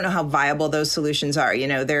 and I don't know how viable those solutions are.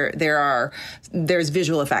 There's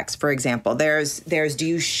visual effects, for example. There's do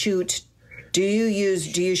you shoot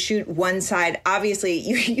one side? Obviously,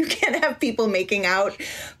 you can't have people making out,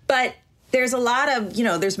 but there's a lot of,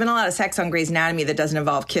 there's been a lot of sex on Grey's Anatomy that doesn't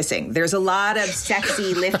involve kissing. There's a lot of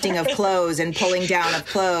sexy lifting of clothes and pulling down of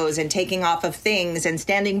clothes and taking off of things and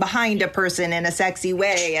standing behind a person in a sexy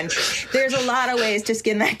way. And there's a lot of ways to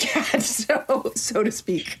skin that cat, so to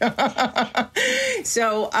speak.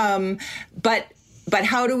 So, but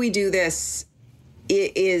how do we do this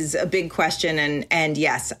is a big question. And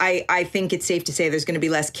yes, I think it's safe to say there's going to be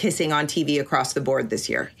less kissing on TV across the board this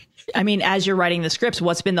year. I mean, as you're writing the scripts,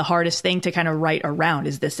 what's been the hardest thing to kind of write around?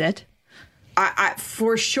 Is this it?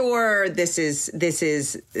 For sure, this is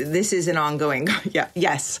an ongoing. Yeah.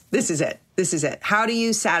 Yes, this is it. How do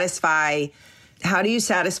you satisfy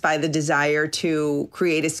the desire to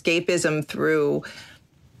create escapism through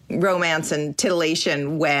romance and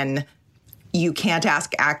titillation when you can't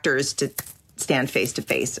ask actors to stand face to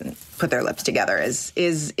face and put their lips together?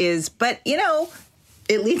 But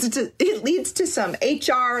it leads to some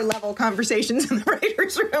HR level conversations in the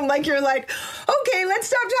writer's room. Like, you're like, okay, let's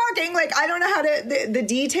stop talking. Like, I don't know how to, the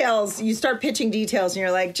details, you start pitching details and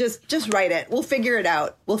you're like, just write it. We'll figure it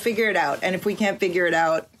out. And if we can't figure it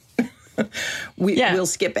out, we'll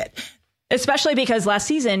skip it. Especially because last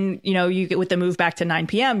season, you with the move back to 9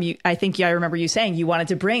 p.m., I remember you saying you wanted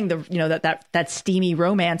to bring that steamy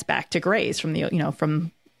romance back to Grey's from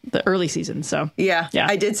the early season. So yeah,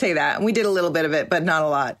 I did say that. We did a little bit of it, but not a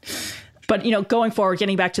lot. But, going forward,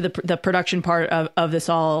 getting back to the production part of this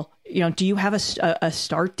all, do you have a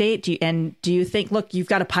start date? Do you think, look, you've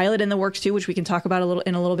got a pilot in the works too, which we can talk about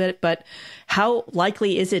in a little bit, but how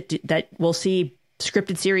likely is it that we'll see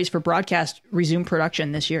scripted series for broadcast resume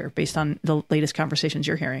production this year based on the latest conversations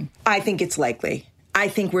you're hearing? I think it's likely. I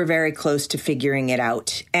think we're very close to figuring it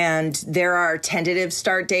out. And there are tentative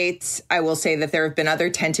start dates. I will say that there have been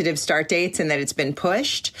other tentative start dates and that it's been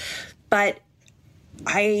pushed. But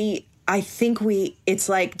I think it's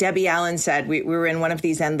like Debbie Allen said, we were in one of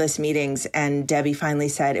these endless meetings and Debbie finally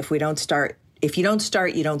said, if you don't start, you don't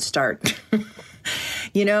start.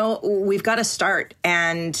 We've got to start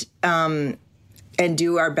and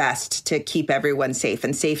do our best to keep everyone safe.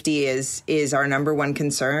 And safety is our number one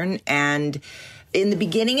concern. And in the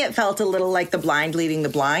beginning, it felt a little like the blind leading the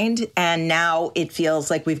blind. And now it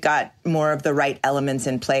feels like we've got more of the right elements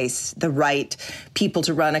in place, the right people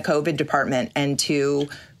to run a COVID department and to,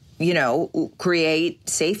 create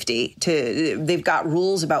safety. They've got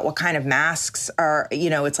rules about what kind of masks are,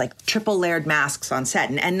 it's like triple layered masks on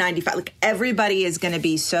set and N95. Like, everybody is going to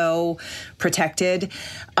be so protected.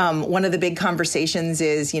 One of the big conversations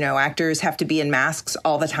is, actors have to be in masks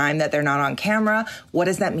all the time, that they're not on camera. What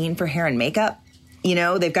does that mean for hair and makeup?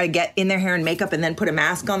 They've got to get in their hair and makeup and then put a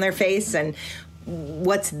mask on their face. And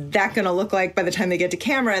what's that going to look like by the time they get to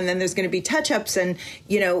camera? And then there's going to be touch-ups and,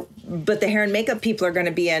 but the hair and makeup people are going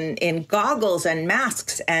to be in goggles and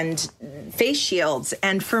masks and face shields.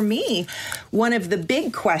 And for me, one of the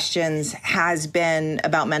big questions has been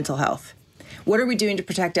about mental health. What are we doing to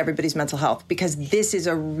protect everybody's mental health? Because this is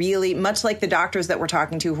a really, much like the doctors that we're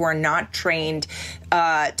talking to who are not trained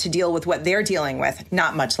to deal with what they're dealing with,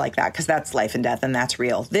 not much like that, because that's life and death and that's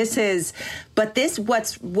real. What's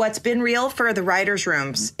been real for the writers'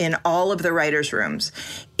 rooms, in all of the writers' rooms,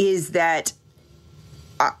 is that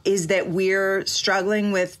we're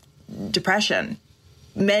struggling with depression.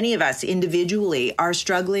 Many of us individually are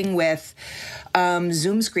struggling with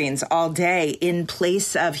Zoom screens all day in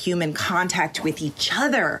place of human contact with each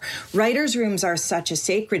other. Writers' rooms are such a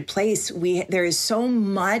sacred place. There is so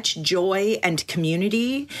much joy and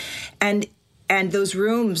community, and those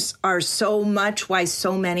rooms are so much why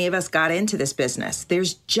so many of us got into this business.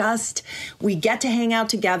 We get to hang out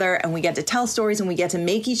together and we get to tell stories and we get to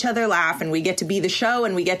make each other laugh and we get to be the show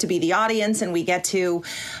and we get to be the audience and we get to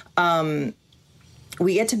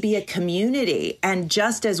be a community. And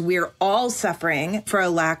just as we're all suffering for a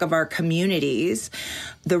lack of our communities,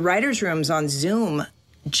 the writers' rooms on Zoom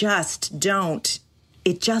doesn't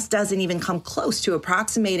even come close to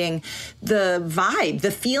approximating the vibe,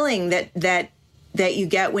 the feeling that you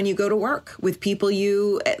get when you go to work with people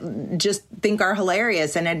you just think are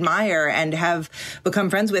hilarious and admire and have become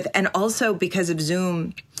friends with. And also because of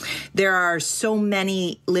Zoom, there are so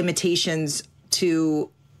many limitations to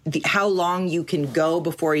how long you can go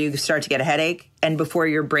before you start to get a headache and before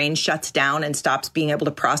your brain shuts down and stops being able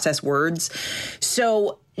to process words.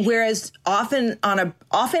 So whereas often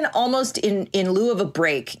almost in lieu of a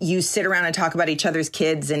break, you sit around and talk about each other's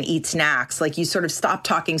kids and eat snacks, like you sort of stop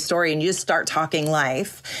talking story and you just start talking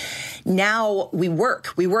life. Now we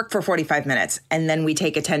work for 45 minutes and then we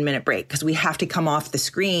take a 10-minute break because we have to come off the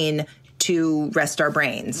screen to rest our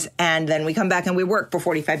brains. And then we come back and we work for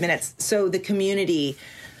 45 minutes. So the community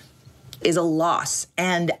is a loss.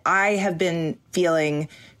 And I have been feeling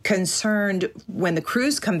concerned when the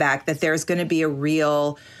crews come back that there's going to be a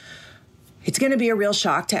real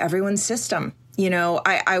shock to everyone's system. You know,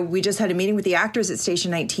 we just had a meeting with the actors at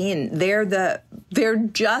Station 19. They're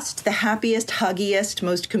just the happiest, huggiest,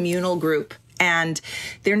 most communal group. And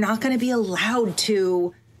they're not going to be allowed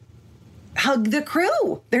to hug the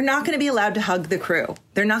crew. They're not going to be allowed to hug the crew.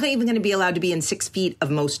 They're not even going to be allowed to be in 6 feet of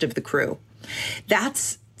most of the crew.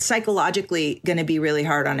 That's psychologically going to be really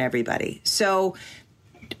hard on everybody. So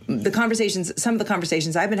some of the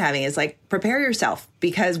conversations I've been having is like, prepare yourself,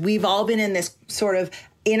 because we've all been in this sort of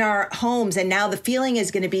in our homes. And now the feeling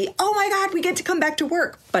is going to be, oh my God, we get to come back to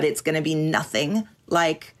work. But it's going to be nothing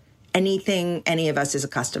like anything any of us is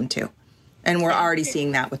accustomed to. And we're already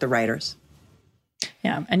seeing that with the writers.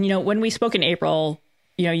 Yeah. And, when we spoke in April,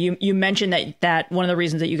 you mentioned that one of the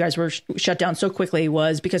reasons that you guys were shut down so quickly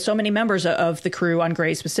was because so many members of the crew on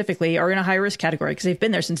Grey's specifically are in a high risk category because they've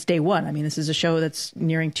been there since day one. I mean, this is a show that's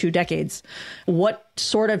nearing 2 decades. What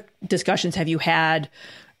sort of discussions have you had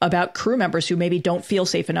about crew members who maybe don't feel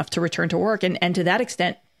safe enough to return to work? And to that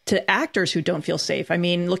extent, to actors who don't feel safe. I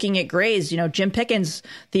mean, looking at Grey's, Jim Pickens,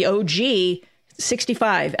 the OG,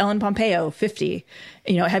 65, Ellen Pompeo, 50.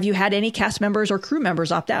 Have you had any cast members or crew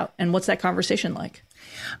members opt out? And what's that conversation like?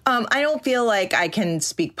 I don't feel like I can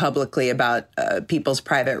speak publicly about people's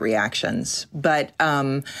private reactions, but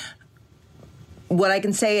what I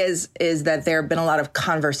can say is that there have been a lot of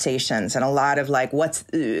conversations and a lot of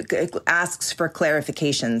asks for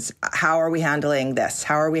clarifications. How are we handling this?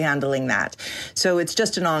 How are we handling that? So it's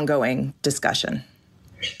just an ongoing discussion.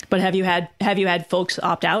 But have you had folks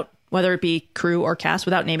opt out, whether it be crew or cast,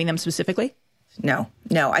 without naming them specifically? No.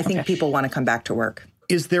 I think people want to come back to work.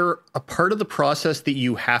 Is there a part of the process that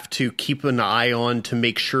you have to keep an eye on to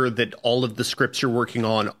make sure that all of the scripts you're working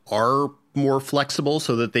on are more flexible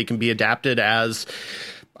so that they can be adapted as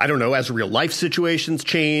real life situations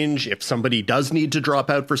change? If somebody does need to drop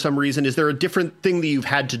out for some reason, is there a different thing that you've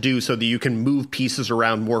had to do so that you can move pieces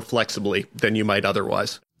around more flexibly than you might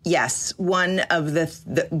otherwise? Yes. One of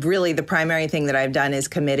the primary thing that I've done is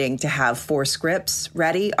committing to have 4 scripts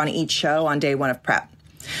ready on each show on day 1 of prep.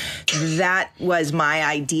 That was my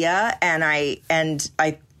idea. And I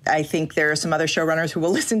think there are some other showrunners who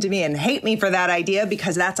will listen to me and hate me for that idea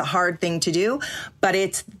because that's a hard thing to do. But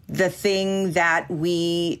it's the thing that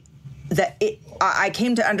I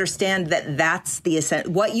came to understand that's the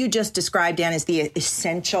what you just described, Dan, is the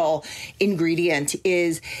essential ingredient.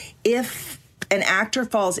 Is if an actor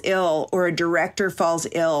falls ill or a director falls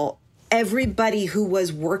ill, everybody who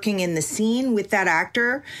was working in the scene with that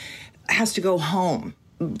actor has to go home.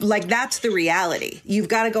 Like, that's the reality. You've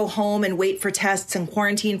got to go home and wait for tests and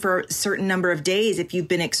quarantine for a certain number of days if you've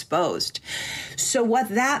been exposed. So what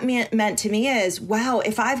that meant to me is, wow,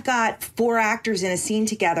 if I've got 4 actors in a scene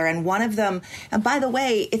together and one of them, and by the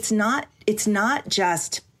way, it's not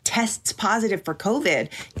just tests positive for COVID.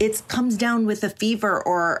 It comes down with a fever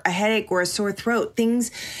or a headache or a sore throat.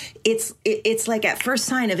 It's like at first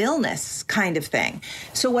sign of illness kind of thing.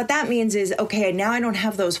 So what that means is, okay, now I don't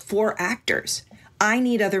have those 4 actors. I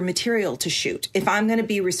need other material to shoot. If I'm going to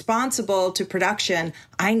be responsible to production,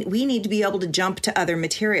 we need to be able to jump to other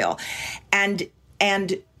material. And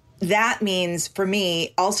that means, for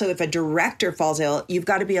me, also, if a director falls ill, you've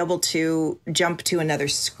got to be able to jump to another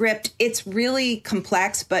script. It's really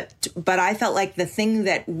complex, but I felt like the thing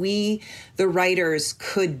that we, the writers,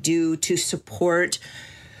 could do to support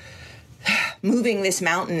moving this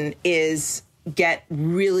mountain is get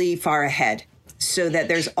really far ahead, so that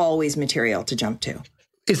there's always material to jump to.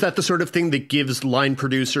 Is that the sort of thing that gives line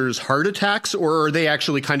producers heart attacks, or are they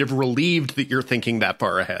actually kind of relieved that you're thinking that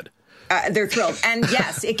far ahead? They're thrilled. And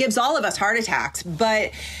yes, it gives all of us heart attacks,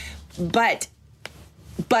 but the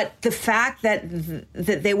fact that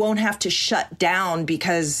they won't have to shut down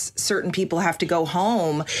because certain people have to go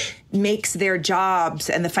home makes their jobs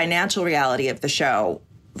and the financial reality of the show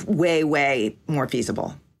way, way more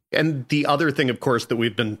feasible. And the other thing, of course, that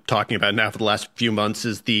we've been talking about now for the last few months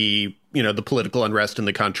is the political unrest in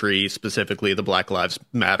the country, specifically the Black Lives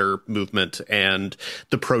Matter movement and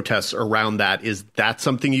the protests around that. Is that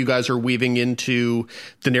something you guys are weaving into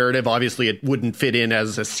the narrative? Obviously, it wouldn't fit in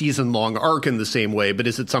as a season-long arc in the same way, but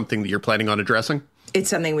is it something that you're planning on addressing? It's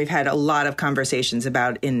something we've had a lot of conversations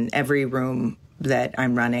about in every room that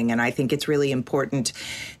I'm running, and I think it's really important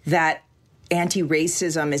that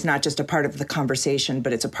anti-racism is not just a part of the conversation,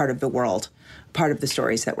 but it's a part of the world, part of the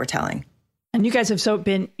stories that we're telling. And you guys have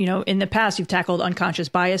been, in the past, you've tackled unconscious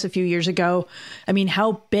bias a few years ago. I mean,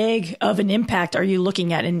 how big of an impact are you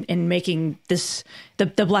looking at in making this,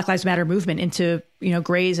 the Black Lives Matter movement into,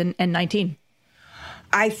 Grey's and 19?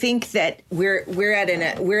 I think that we're at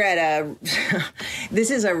a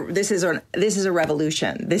this is a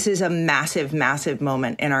revolution. This is a massive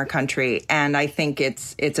moment in our country, and I think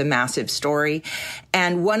it's a massive story.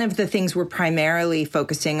 And one of the things we're primarily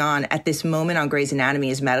focusing on at this moment on Grey's Anatomy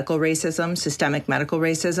is medical racism, systemic medical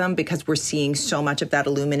racism, because we're seeing so much of that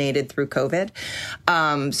illuminated through COVID.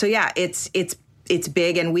 So yeah, it's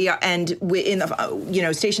big, and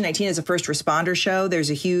Station 19 is a first responder show. There's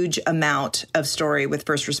a huge amount of story with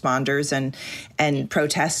first responders and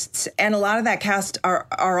protests, and a lot of that cast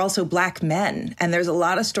are also Black men. And there's a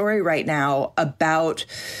lot of story right now about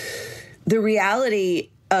the reality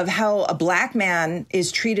of how a Black man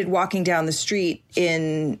is treated walking down the street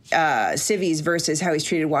in civvies versus how he's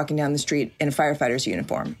treated walking down the street in a firefighter's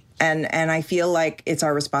uniform. And I feel like it's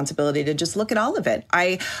our responsibility to just look at all of it.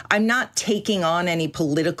 I'm not taking on any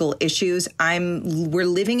political issues. We're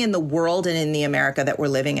living in the world and in the America that we're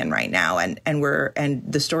living in right now, and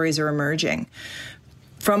the stories are emerging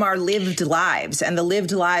from our lived lives and the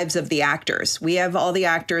lived lives of the actors. We have all the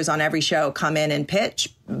actors on every show come in and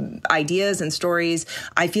pitch ideas and stories.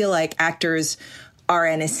 I feel like actors are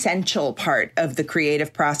an essential part of the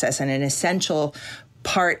creative process and an essential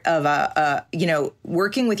part of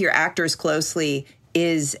working with your actors closely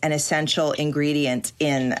is an essential ingredient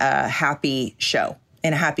in a happy show,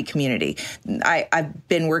 in a happy community. I've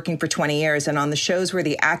been working for 20 years, and on the shows where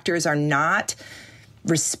the actors are not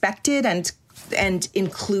respected and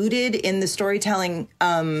included in the storytelling,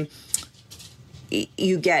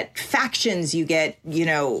 you get factions, you get,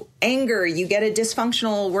 anger, you get a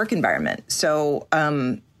dysfunctional work environment. So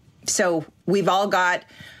we've all got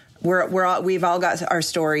our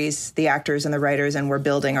stories, the actors and the writers, and we're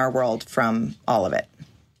building our world from all of it.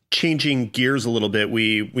 Changing gears a little bit,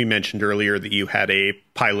 we mentioned earlier that you had a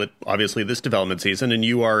pilot, obviously, this development season, and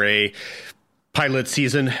you are a pilot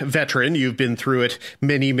season veteran. You've been through it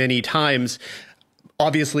many, many times.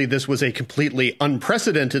 Obviously, this was a completely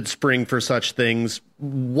unprecedented spring for such things.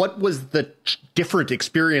 What was the different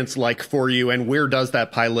experience like for you, and where does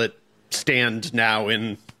that pilot stand now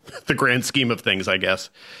in the grand scheme of things, I guess?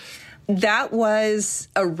 That was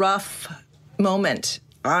a rough moment.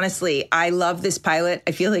 Honestly, I love this pilot.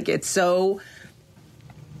 I feel like it's so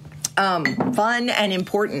fun and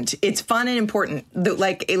important. It's fun and important,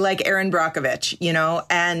 like Erin Brockovich,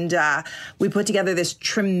 and we put together this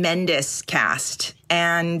tremendous cast,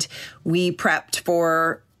 and we prepped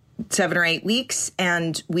for 7 or 8 weeks,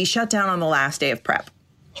 and we shut down on the last day of prep.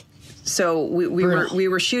 So we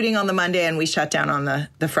were shooting on the Monday, and we shut down on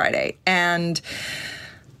the Friday. And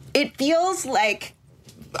it feels like,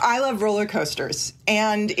 I love roller coasters,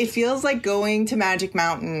 and it feels like going to Magic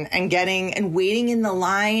Mountain and waiting in the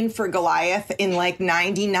line for Goliath in like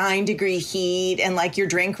 99-degree heat, and like your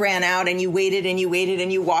drink ran out, and you waited and you waited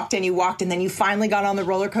and you walked and you walked, and then you finally got on the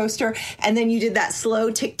roller coaster, and then you did that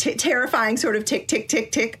slow tick, tick, terrifying sort of tick, tick,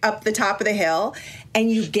 tick, tick up the top of the hill, and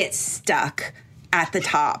you get stuck at the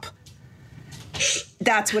top.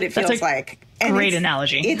 That's what it feels like. And great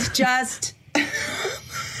analogy. It's just...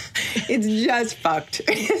 It's just fucked.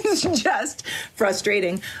 It's just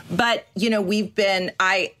frustrating. But,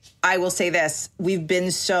 I will say this, we've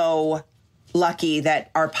been so lucky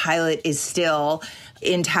that our pilot is still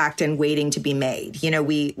intact and waiting to be made.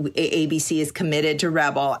 ABC is committed to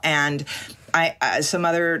Rebel, and some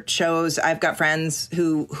other shows, I've got friends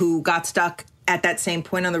who got stuck at that same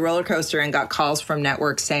point on the roller coaster and got calls from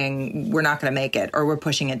networks saying, we're not going to make it, or we're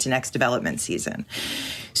pushing it to next development season.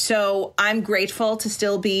 So I'm grateful to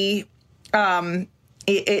still be on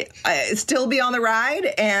the ride,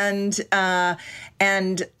 and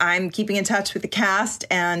I'm keeping in touch with the cast,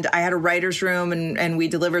 and I had a writer's room, and we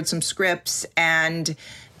delivered some scripts, and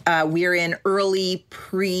we're in early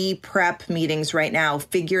pre-prep meetings right now,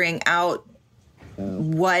 figuring out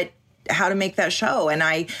how to make that show. And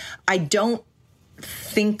I don't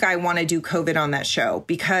think I want to do COVID on that show,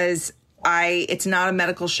 because it's not a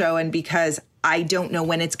medical show, and because I don't know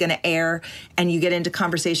when it's going to air, and you get into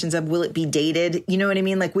conversations of, will it be dated? You know what I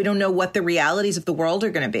mean? Like, we don't know what the realities of the world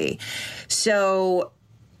are going to be. So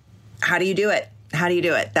how do you do it?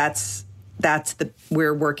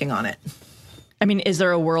 We're working on it. I mean, is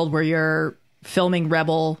there a world where you're filming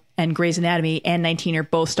Rebel and Grey's Anatomy and 19 are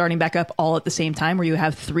both starting back up all at the same time, where you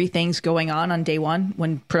have 3 things going on day one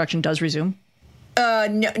when production does resume?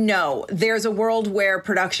 No. There's a world where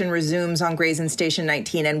production resumes on Grey's and Station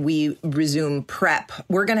 19, and we resume prep.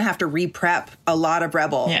 We're going to have to re-prep a lot of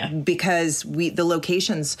Rebel because we've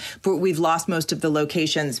lost most of the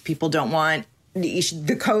locations. People don't want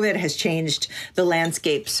the COVID has changed the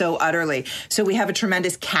landscape so utterly. So we have a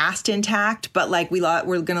tremendous cast intact, but like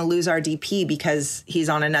we're going to lose our DP because he's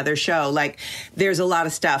on another show. Like there's a lot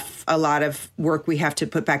of stuff, a lot of work we have to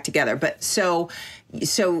put back together. But so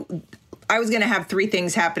I was going to have 3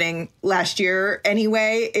 things happening last year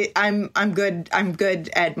anyway. I'm good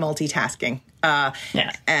at multitasking.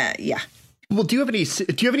 Yeah. Well, do you have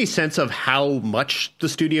any sense of how much the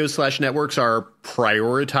studios / networks are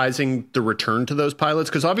prioritizing the return to those pilots?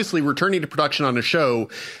 Because obviously returning to production on a show,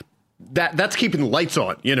 that's keeping the lights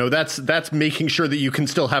on. You know, that's making sure that you can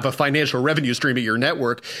still have a financial revenue stream at your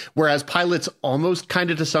network. Whereas pilots almost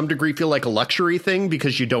kind of to some degree feel like a luxury thing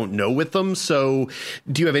because you don't know with them. So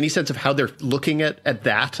do you have any sense of how they're looking at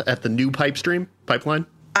the new pipeline?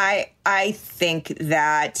 I think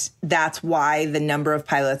that's why the number of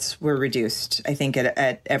pilots were reduced, I think,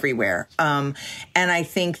 at everywhere. And I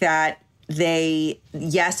think that the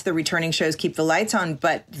returning shows keep the lights on,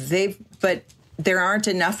 but there aren't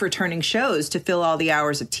enough returning shows to fill all the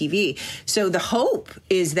hours of TV. So the hope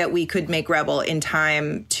is that we could make Rebel in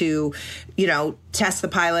time to, test the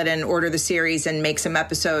pilot and order the series and make some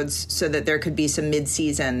episodes so that there could be some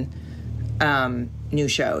mid-season new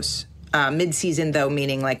shows. Mid-season, though,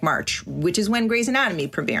 meaning like March, which is when Grey's Anatomy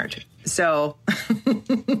premiered. So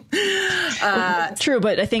true.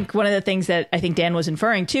 But I think one of the things that I think Dan was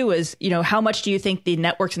inferring to is, how much do you think the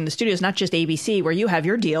networks and the studios, not just ABC where you have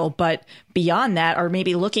your deal, but beyond that are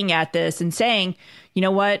maybe looking at this and saying, you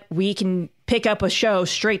know what, we can pick up a show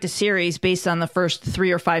straight to series based on the first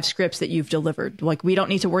 3 or 5 scripts that you've delivered. Like, we don't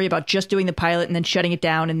need to worry about just doing the pilot and then shutting it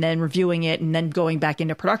down and then reviewing it and then going back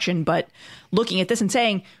into production, but looking at this and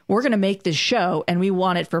saying, we're going to make this show and we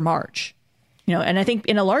want it for March. And I think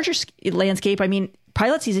in a larger landscape, I mean,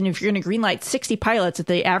 pilot season, if you're going to greenlight 60 pilots at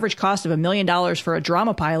the average cost of $1 million for a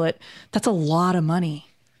drama pilot, that's a lot of money.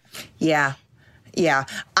 Yeah.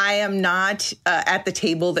 I am not at the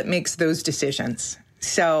table that makes those decisions.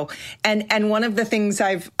 So, and one of the things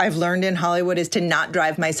I've learned in Hollywood is to not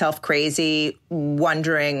drive myself crazy,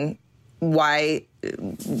 wondering why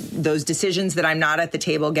those decisions that I'm not at the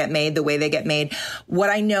table get made the way they get made. What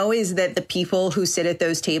I know is that the people who sit at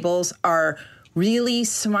those tables are really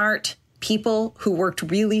smart people who worked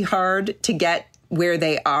really hard to get where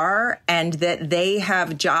they are, and that they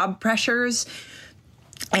have job pressures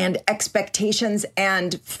and expectations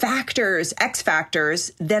and X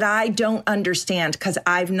factors that I don't understand because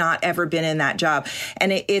I've not ever been in that job.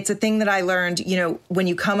 And it's a thing that I learned, when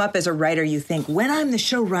you come up as a writer, you think, when I'm the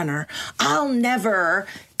showrunner, I'll never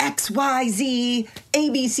X, Y, Z, A,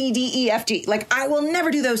 B, C, D, E, F, G. Like, I will never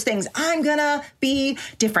do those things. I'm gonna be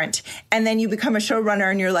different. And then you become a showrunner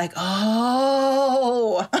and you're like,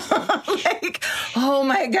 oh, oh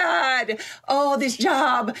my God. Oh, this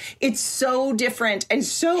job. It's so different and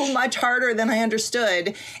so much harder than I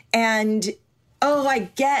understood. And,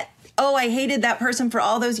 I hated that person for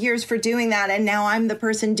all those years for doing that. And now I'm the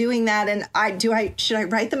person doing that. And should I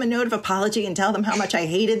write them a note of apology and tell them how much I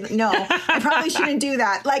hated them? No, I probably shouldn't do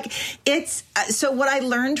that. Like, so what I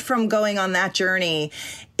learned from going on that journey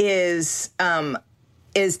is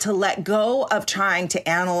to let go of trying to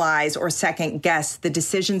analyze or second guess the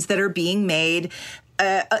decisions that are being made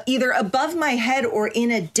either above my head or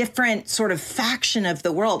in a different sort of faction of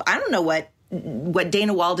the world. I don't know what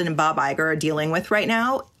Dana Walden and Bob Iger are dealing with right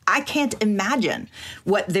now. I can't imagine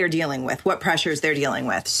what they're dealing with, what pressures they're dealing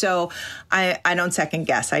with. So I don't second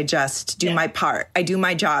guess. I just do my part. I do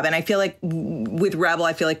my job. And I feel like with Rebel,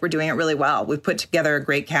 I feel like we're doing it really well. We've put together a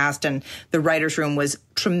great cast, and the writer's room was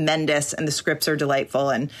tremendous, and the scripts are delightful.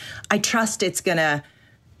 And I trust I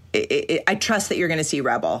trust that you're going to see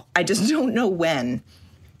Rebel. I just don't know when.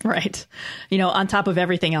 Right. On top of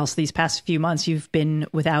everything else, these past few months, you've been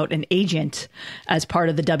without an agent as part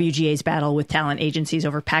of the WGA's battle with talent agencies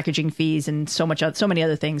over packaging fees and so many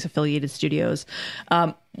other things, affiliated studios.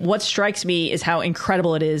 What strikes me is how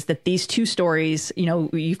incredible it is that these two stories,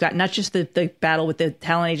 you've got not just the battle with the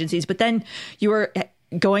talent agencies, but then you were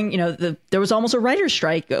going, there was almost a writer's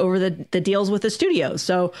strike over the deals with the studios.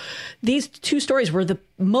 So these two stories were the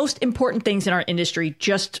most important things in our industry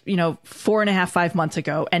just, 5 months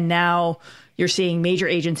ago. And now you're seeing major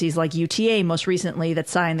agencies like UTA most recently that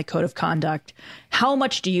signed the Code of Conduct. How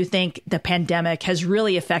much do you think the pandemic has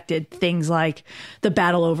really affected things like the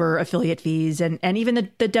battle over affiliate fees and even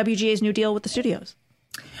the WGA's new deal with the studios?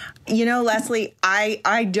 Leslie,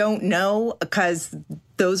 I don't know, because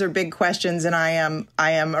those are big questions, and I am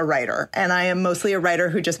a writer, and I am mostly a writer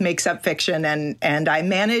who just makes up fiction, and I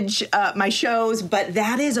manage my shows, but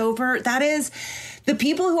that is over. the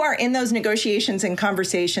people who are in those negotiations and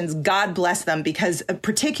conversations, God bless them, because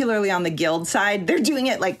particularly on the guild side, they're doing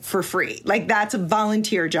it like for free. Like that's a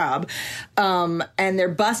volunteer job. And they're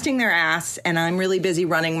busting their ass, and I'm really busy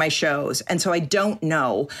running my shows. And so I don't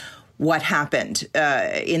know what happened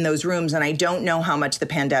in those rooms, and I don't know how much the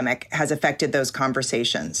pandemic has affected those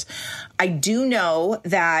conversations. I do know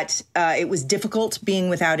that it was difficult being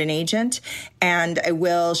without an agent, and I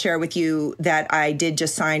will share with you that I did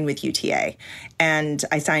just sign with UTA, and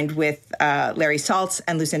I signed with Larry Saltz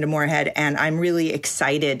and Lucinda Moorhead, and I'm really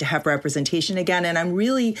excited to have representation again, and I'm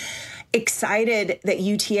really excited that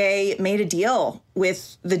UTA made a deal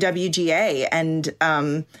with the WGA,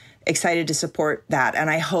 and excited to support that. And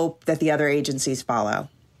I hope that the other agencies follow.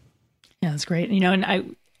 Yeah, that's great. You know,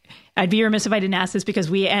 and I'd be remiss if I didn't ask this,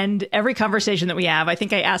 because we end every conversation that we have. I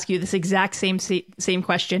think I ask you this exact same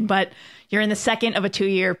question, but you're in the second of a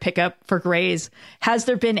 2-year pickup for Grey's. Has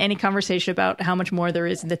there been any conversation about how much more there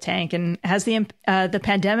is in the tank? And has the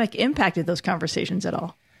pandemic impacted those conversations at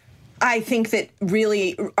all? I think that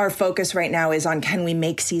really our focus right now is on, can we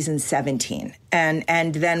make season 17?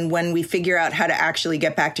 And then when we figure out how to actually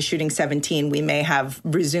get back to shooting 17, we may have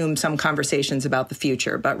resumed some conversations about the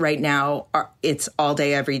future. But right now, it's all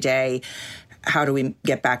day, every day. How do we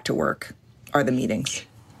get back to work are the meetings.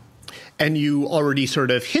 And you already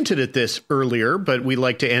sort of hinted at this earlier, but we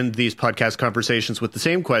like to end these podcast conversations with the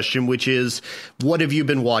same question, which is, what have you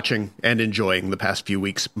been watching and enjoying the past few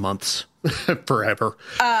weeks, months, forever?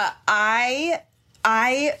 I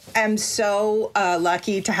am so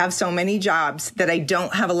lucky to have so many jobs that I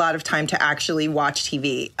don't have a lot of time to actually watch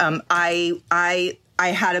TV. I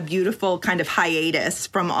had a beautiful kind of hiatus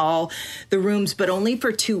from all the rooms, but only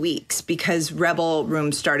for 2 weeks, because Rebel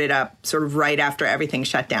Room started up sort of right after everything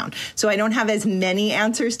shut down. So I don't have as many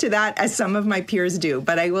answers to that as some of my peers do.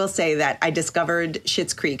 But I will say that I discovered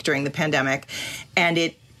Schitt's Creek during the pandemic, and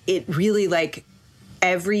it really, like,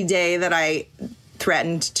 every day that I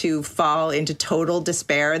threatened to fall into total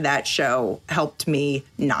despair, that show helped me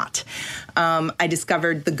not. I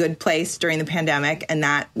discovered The Good Place during the pandemic, and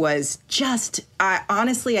that was just,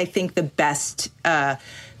 honestly, I think the best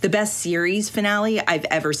series finale I've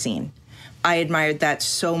ever seen. I admired that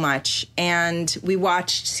so much. And we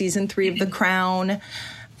watched season 3 of The Crown.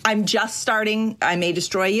 I'm just starting I May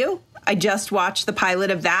Destroy You. I just watched the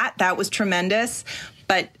pilot of that. That was tremendous.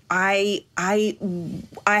 But I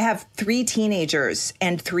have 3 teenagers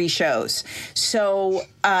and 3 shows. So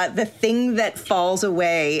the thing that falls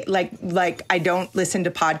away, like I don't listen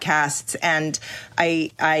to podcasts, and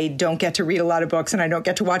I don't get to read a lot of books, and I don't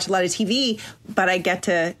get to watch a lot of TV, but I get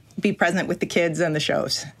to be present with the kids and the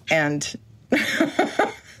shows. And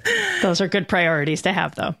those are good priorities to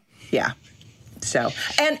have, though. Yeah. So,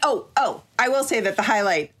 and I will say that the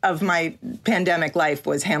highlight of my pandemic life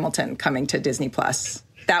was Hamilton coming to Disney Plus.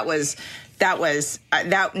 That was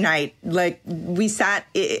that night. Like, we sat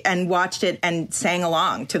and watched it and sang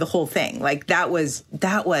along to the whole thing. Like, that was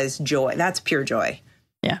joy. That's pure joy.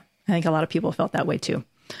 Yeah, I think a lot of people felt that way too.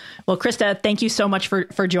 Well, Krista, thank you so much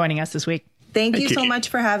for joining us this week. Thank you so much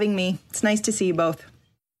for having me. It's nice to see you both.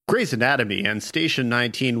 Grey's Anatomy and Station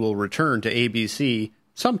 19 will return to ABC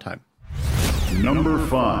sometime. Number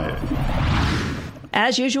 5.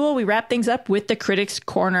 As usual, we wrap things up with the Critics'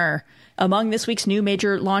 Corner. Among this week's new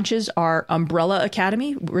major launches are Umbrella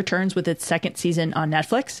Academy returns with its 2nd season on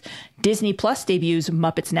Netflix. Disney Plus debuts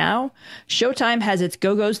Muppets Now. Showtime has its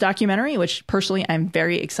Go-Go's documentary, which personally I'm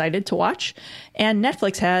very excited to watch. And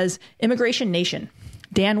Netflix has Immigration Nation.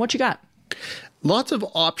 Dan, what you got? Lots of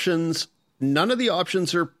options. None of the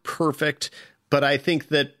options are perfect, but I think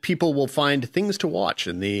that people will find things to watch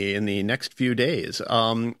in the next few days.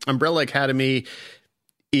 Umbrella Academy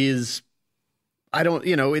is,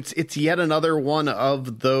 it's yet another one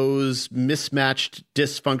of those mismatched,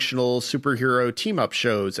 dysfunctional superhero team-up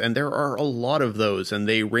shows, and there are a lot of those, and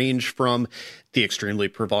they range from the extremely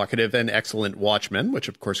provocative and excellent Watchmen, which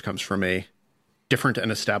of course comes from a different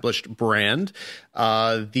and established brand,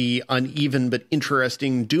 the uneven but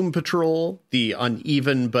interesting Doom Patrol, the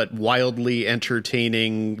uneven but wildly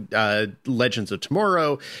entertaining Legends of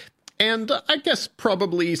Tomorrow, and I guess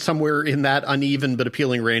probably somewhere in that uneven but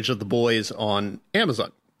appealing range of The Boys on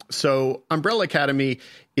Amazon. So Umbrella Academy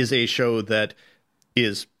is a show that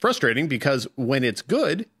is frustrating because when it's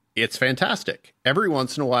good, it's fantastic. Every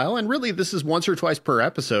once in a while, and really this is once or twice per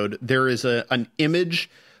episode, there is an image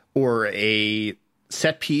or a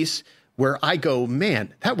set piece where I go,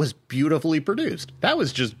 man, that was beautifully produced. That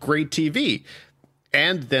was just great TV.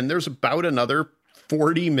 And then there's about another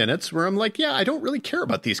 40 minutes where I'm like, yeah, I don't really care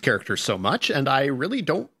about these characters so much, and I really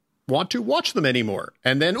don't want to watch them anymore.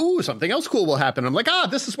 And then, something else cool will happen. I'm like,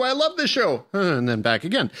 this is why I love this show. And then back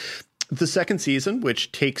again. The second season,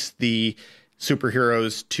 which takes the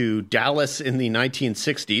superheroes to Dallas in the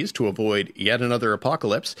 1960s to avoid yet another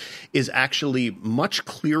apocalypse, is actually much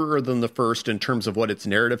clearer than the first in terms of what its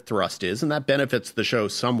narrative thrust is, and that benefits the show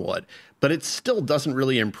somewhat. But it still doesn't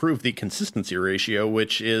really improve the consistency ratio,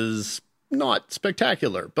 which is not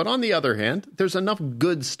spectacular. But on the other hand, there's enough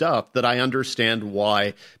good stuff that I understand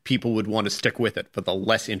why people would want to stick with it for the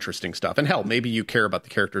less interesting stuff. And hell, maybe you care about the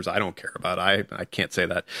characters I don't care about. I can't say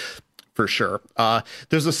that for sure.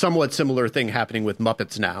 There's a somewhat similar thing happening with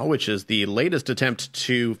Muppets Now, which is the latest attempt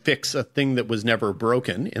to fix a thing that was never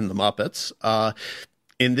broken in the Muppets.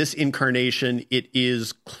 In this incarnation, it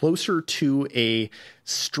is closer to a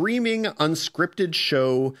streaming, unscripted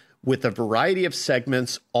show with a variety of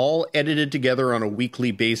segments, all edited together on a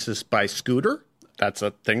weekly basis by Scooter. That's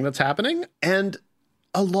a thing that's happening. And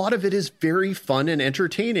a lot of it is very fun and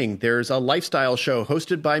entertaining. There's a lifestyle show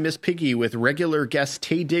hosted by Miss Piggy with regular guests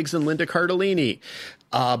Taye Diggs and Linda Cardellini.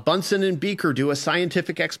 Bunsen and Beaker do a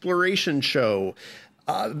scientific exploration show.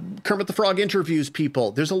 Kermit the Frog interviews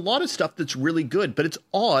people. There's a lot of stuff that's really good, but it's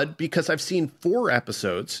odd because I've seen 4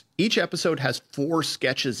 episodes. Each episode has 4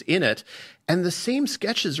 sketches in it, and the same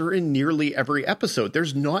sketches are in nearly every episode.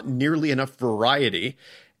 There's not nearly enough variety.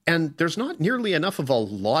 And there's not nearly enough of a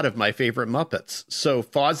lot of my favorite Muppets. So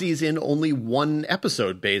Fozzie's in only 1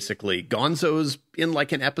 episode, basically. Gonzo's in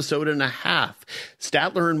like an episode and a half.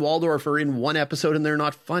 Statler and Waldorf are in 1 episode and they're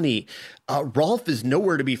not funny. Rolf is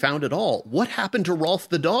nowhere to be found at all. What happened to Rolf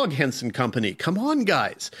the dog, Henson Company? Come on,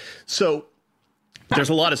 guys. So there's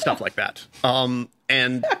a lot of stuff like that.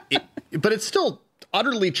 But it's still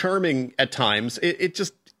utterly charming at times. It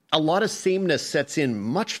just, a lot of sameness sets in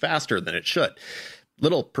much faster than it should.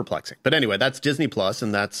 Little perplexing. But anyway, that's Disney Plus,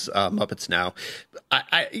 and that's Muppets Now.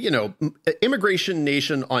 Immigration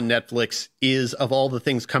Nation on Netflix is, of all the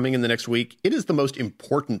things coming in the next week, it is the most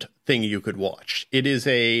important thing you could watch. It is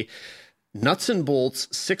a nuts and bolts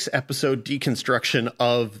 6-episode deconstruction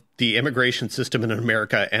of the immigration system in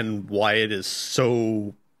America and why it is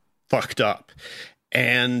so fucked up.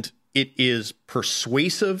 And it is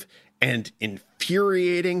persuasive and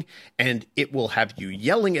infuriating, and it will have you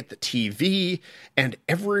yelling at the TV, and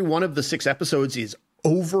every one of the 6 episodes is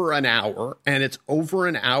over an hour, and it's over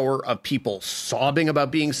an hour of people sobbing about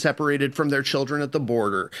being separated from their children at the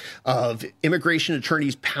border, of immigration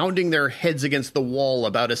attorneys pounding their heads against the wall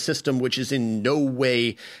about a system which is in no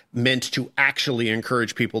way meant to actually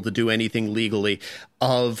encourage people to do anything legally,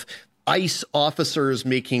 of ICE officers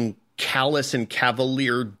making callous and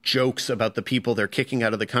cavalier jokes about the people they're kicking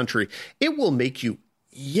out of the country. It will make you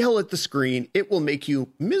yell at the screen. It will make you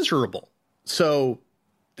miserable. So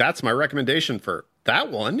that's my recommendation for that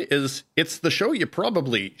one. It's the show you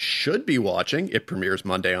probably should be watching. It premieres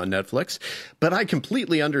Monday on Netflix, but I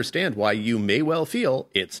completely understand why you may well feel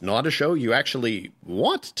it's not a show you actually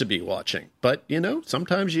want to be watching. But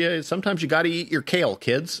sometimes you got to eat your kale,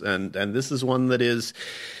 kids, and this is one that is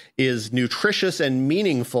nutritious and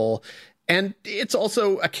meaningful, and it's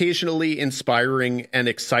also occasionally inspiring and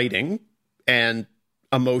exciting and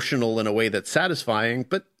emotional in a way that's satisfying,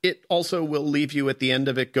 but it also will leave you at the end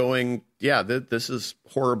of it going, yeah, this is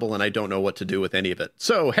horrible and I don't know what to do with any of it.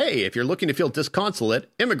 So, hey, if you're looking to feel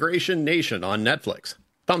disconsolate, Immigration Nation on Netflix.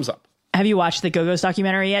 Thumbs up. Have you watched the Go-Go's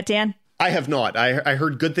documentary yet, Dan? I have not. I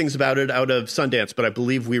heard good things about it out of Sundance, but I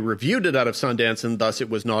believe we reviewed it out of Sundance, and thus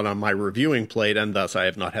it was not on my reviewing plate, and thus I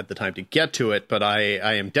have not had the time to get to it. But I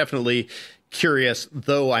am definitely curious,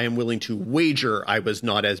 though I am willing to wager I was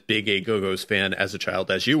not as big a Go-Go's fan as a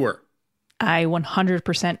child as you were. I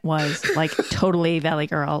 100% was, like, totally Valley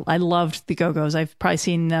Girl. I loved the Go-Go's. I've probably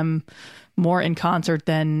seen them more in concert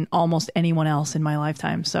than almost anyone else in my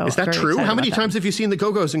lifetime. So is that true? How many times have you seen the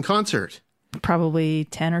Go-Go's in concert? Probably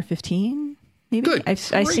 10 or 15, maybe. Good. I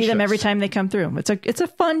see them every time they come through. It's a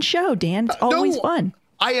fun show, Dan. It's always fun.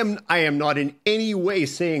 I am not in any way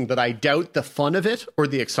saying that I doubt the fun of it or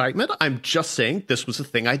the excitement. I'm just saying this was a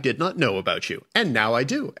thing I did not know about you. And now I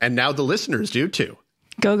do. And now the listeners do too.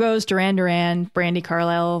 Go-Go's, Duran Duran, Brandi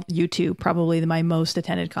Carlile, U2, probably my most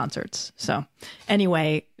attended concerts. So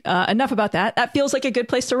anyway, enough about that. That feels like a good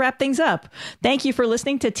place to wrap things up. Thank you for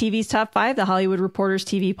listening to TV's Top 5, the Hollywood Reporters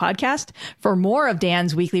TV podcast. For more of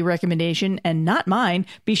Dan's weekly recommendation, and not mine,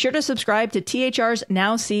 be sure to subscribe to THR's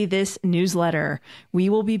Now See This newsletter. We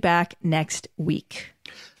will be back next week.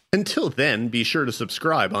 Until then, be sure to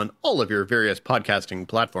subscribe on all of your various podcasting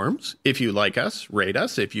platforms. If you like us, rate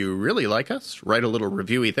us. If you really like us, write a little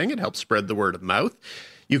reviewy thing. It helps spread the word of mouth.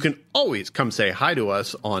 You can always come say hi to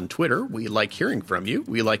us on Twitter. We like hearing from you.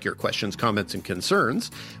 We like your questions, comments, and concerns.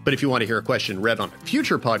 But if you want to hear a question read on a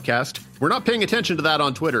future podcast, we're not paying attention to that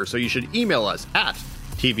on Twitter, so you should email us at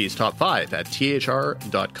TV's Top 5 at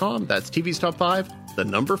thr.com. That's TV's Top 5, the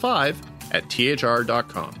number 5 at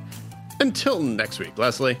thr.com. Until next week,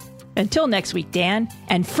 Leslie. Until next week, Dan.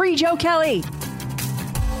 And free Joe Kelly.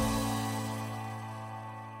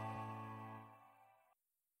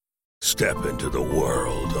 Step into the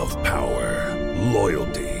world of power,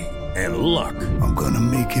 loyalty, and luck. I'm going to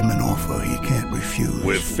make him an offer he can't refuse.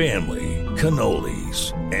 With family,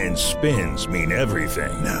 cannolis, and spins mean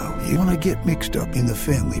everything. Now, you want to get mixed up in the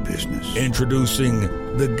family business. Introducing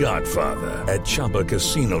The Godfather at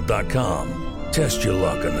ChumbaCasino.com. Test your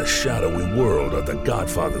luck in the shadowy world of The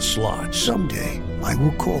Godfather slot. Someday, I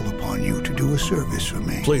will call upon you to do a service for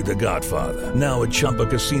me. Play The Godfather, now at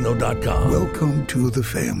ChumbaCasino.com. Welcome to the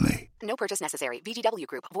family. No purchase necessary. VGW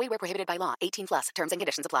Group. Void where prohibited by law. 18+. Terms and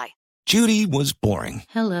conditions apply. Judy was boring.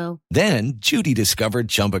 Hello. Then Judy discovered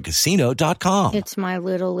ChumbaCasino.com. It's my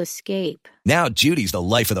little escape. Now Judy's the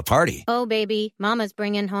life of the party. Oh, baby, mama's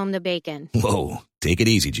bringing home the bacon. Whoa, take it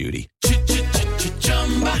easy, Judy.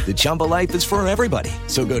 The Chumba life is for everybody.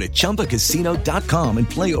 So go to ChumbaCasino.com and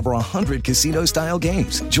play over 100 casino-style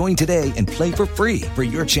games. Join today and play for free for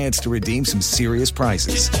your chance to redeem some serious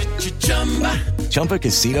prizes.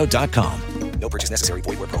 ChumbaCasino.com. No purchase necessary.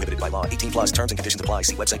 Void where prohibited by law. 18+. Terms and conditions apply.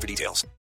 See website for details.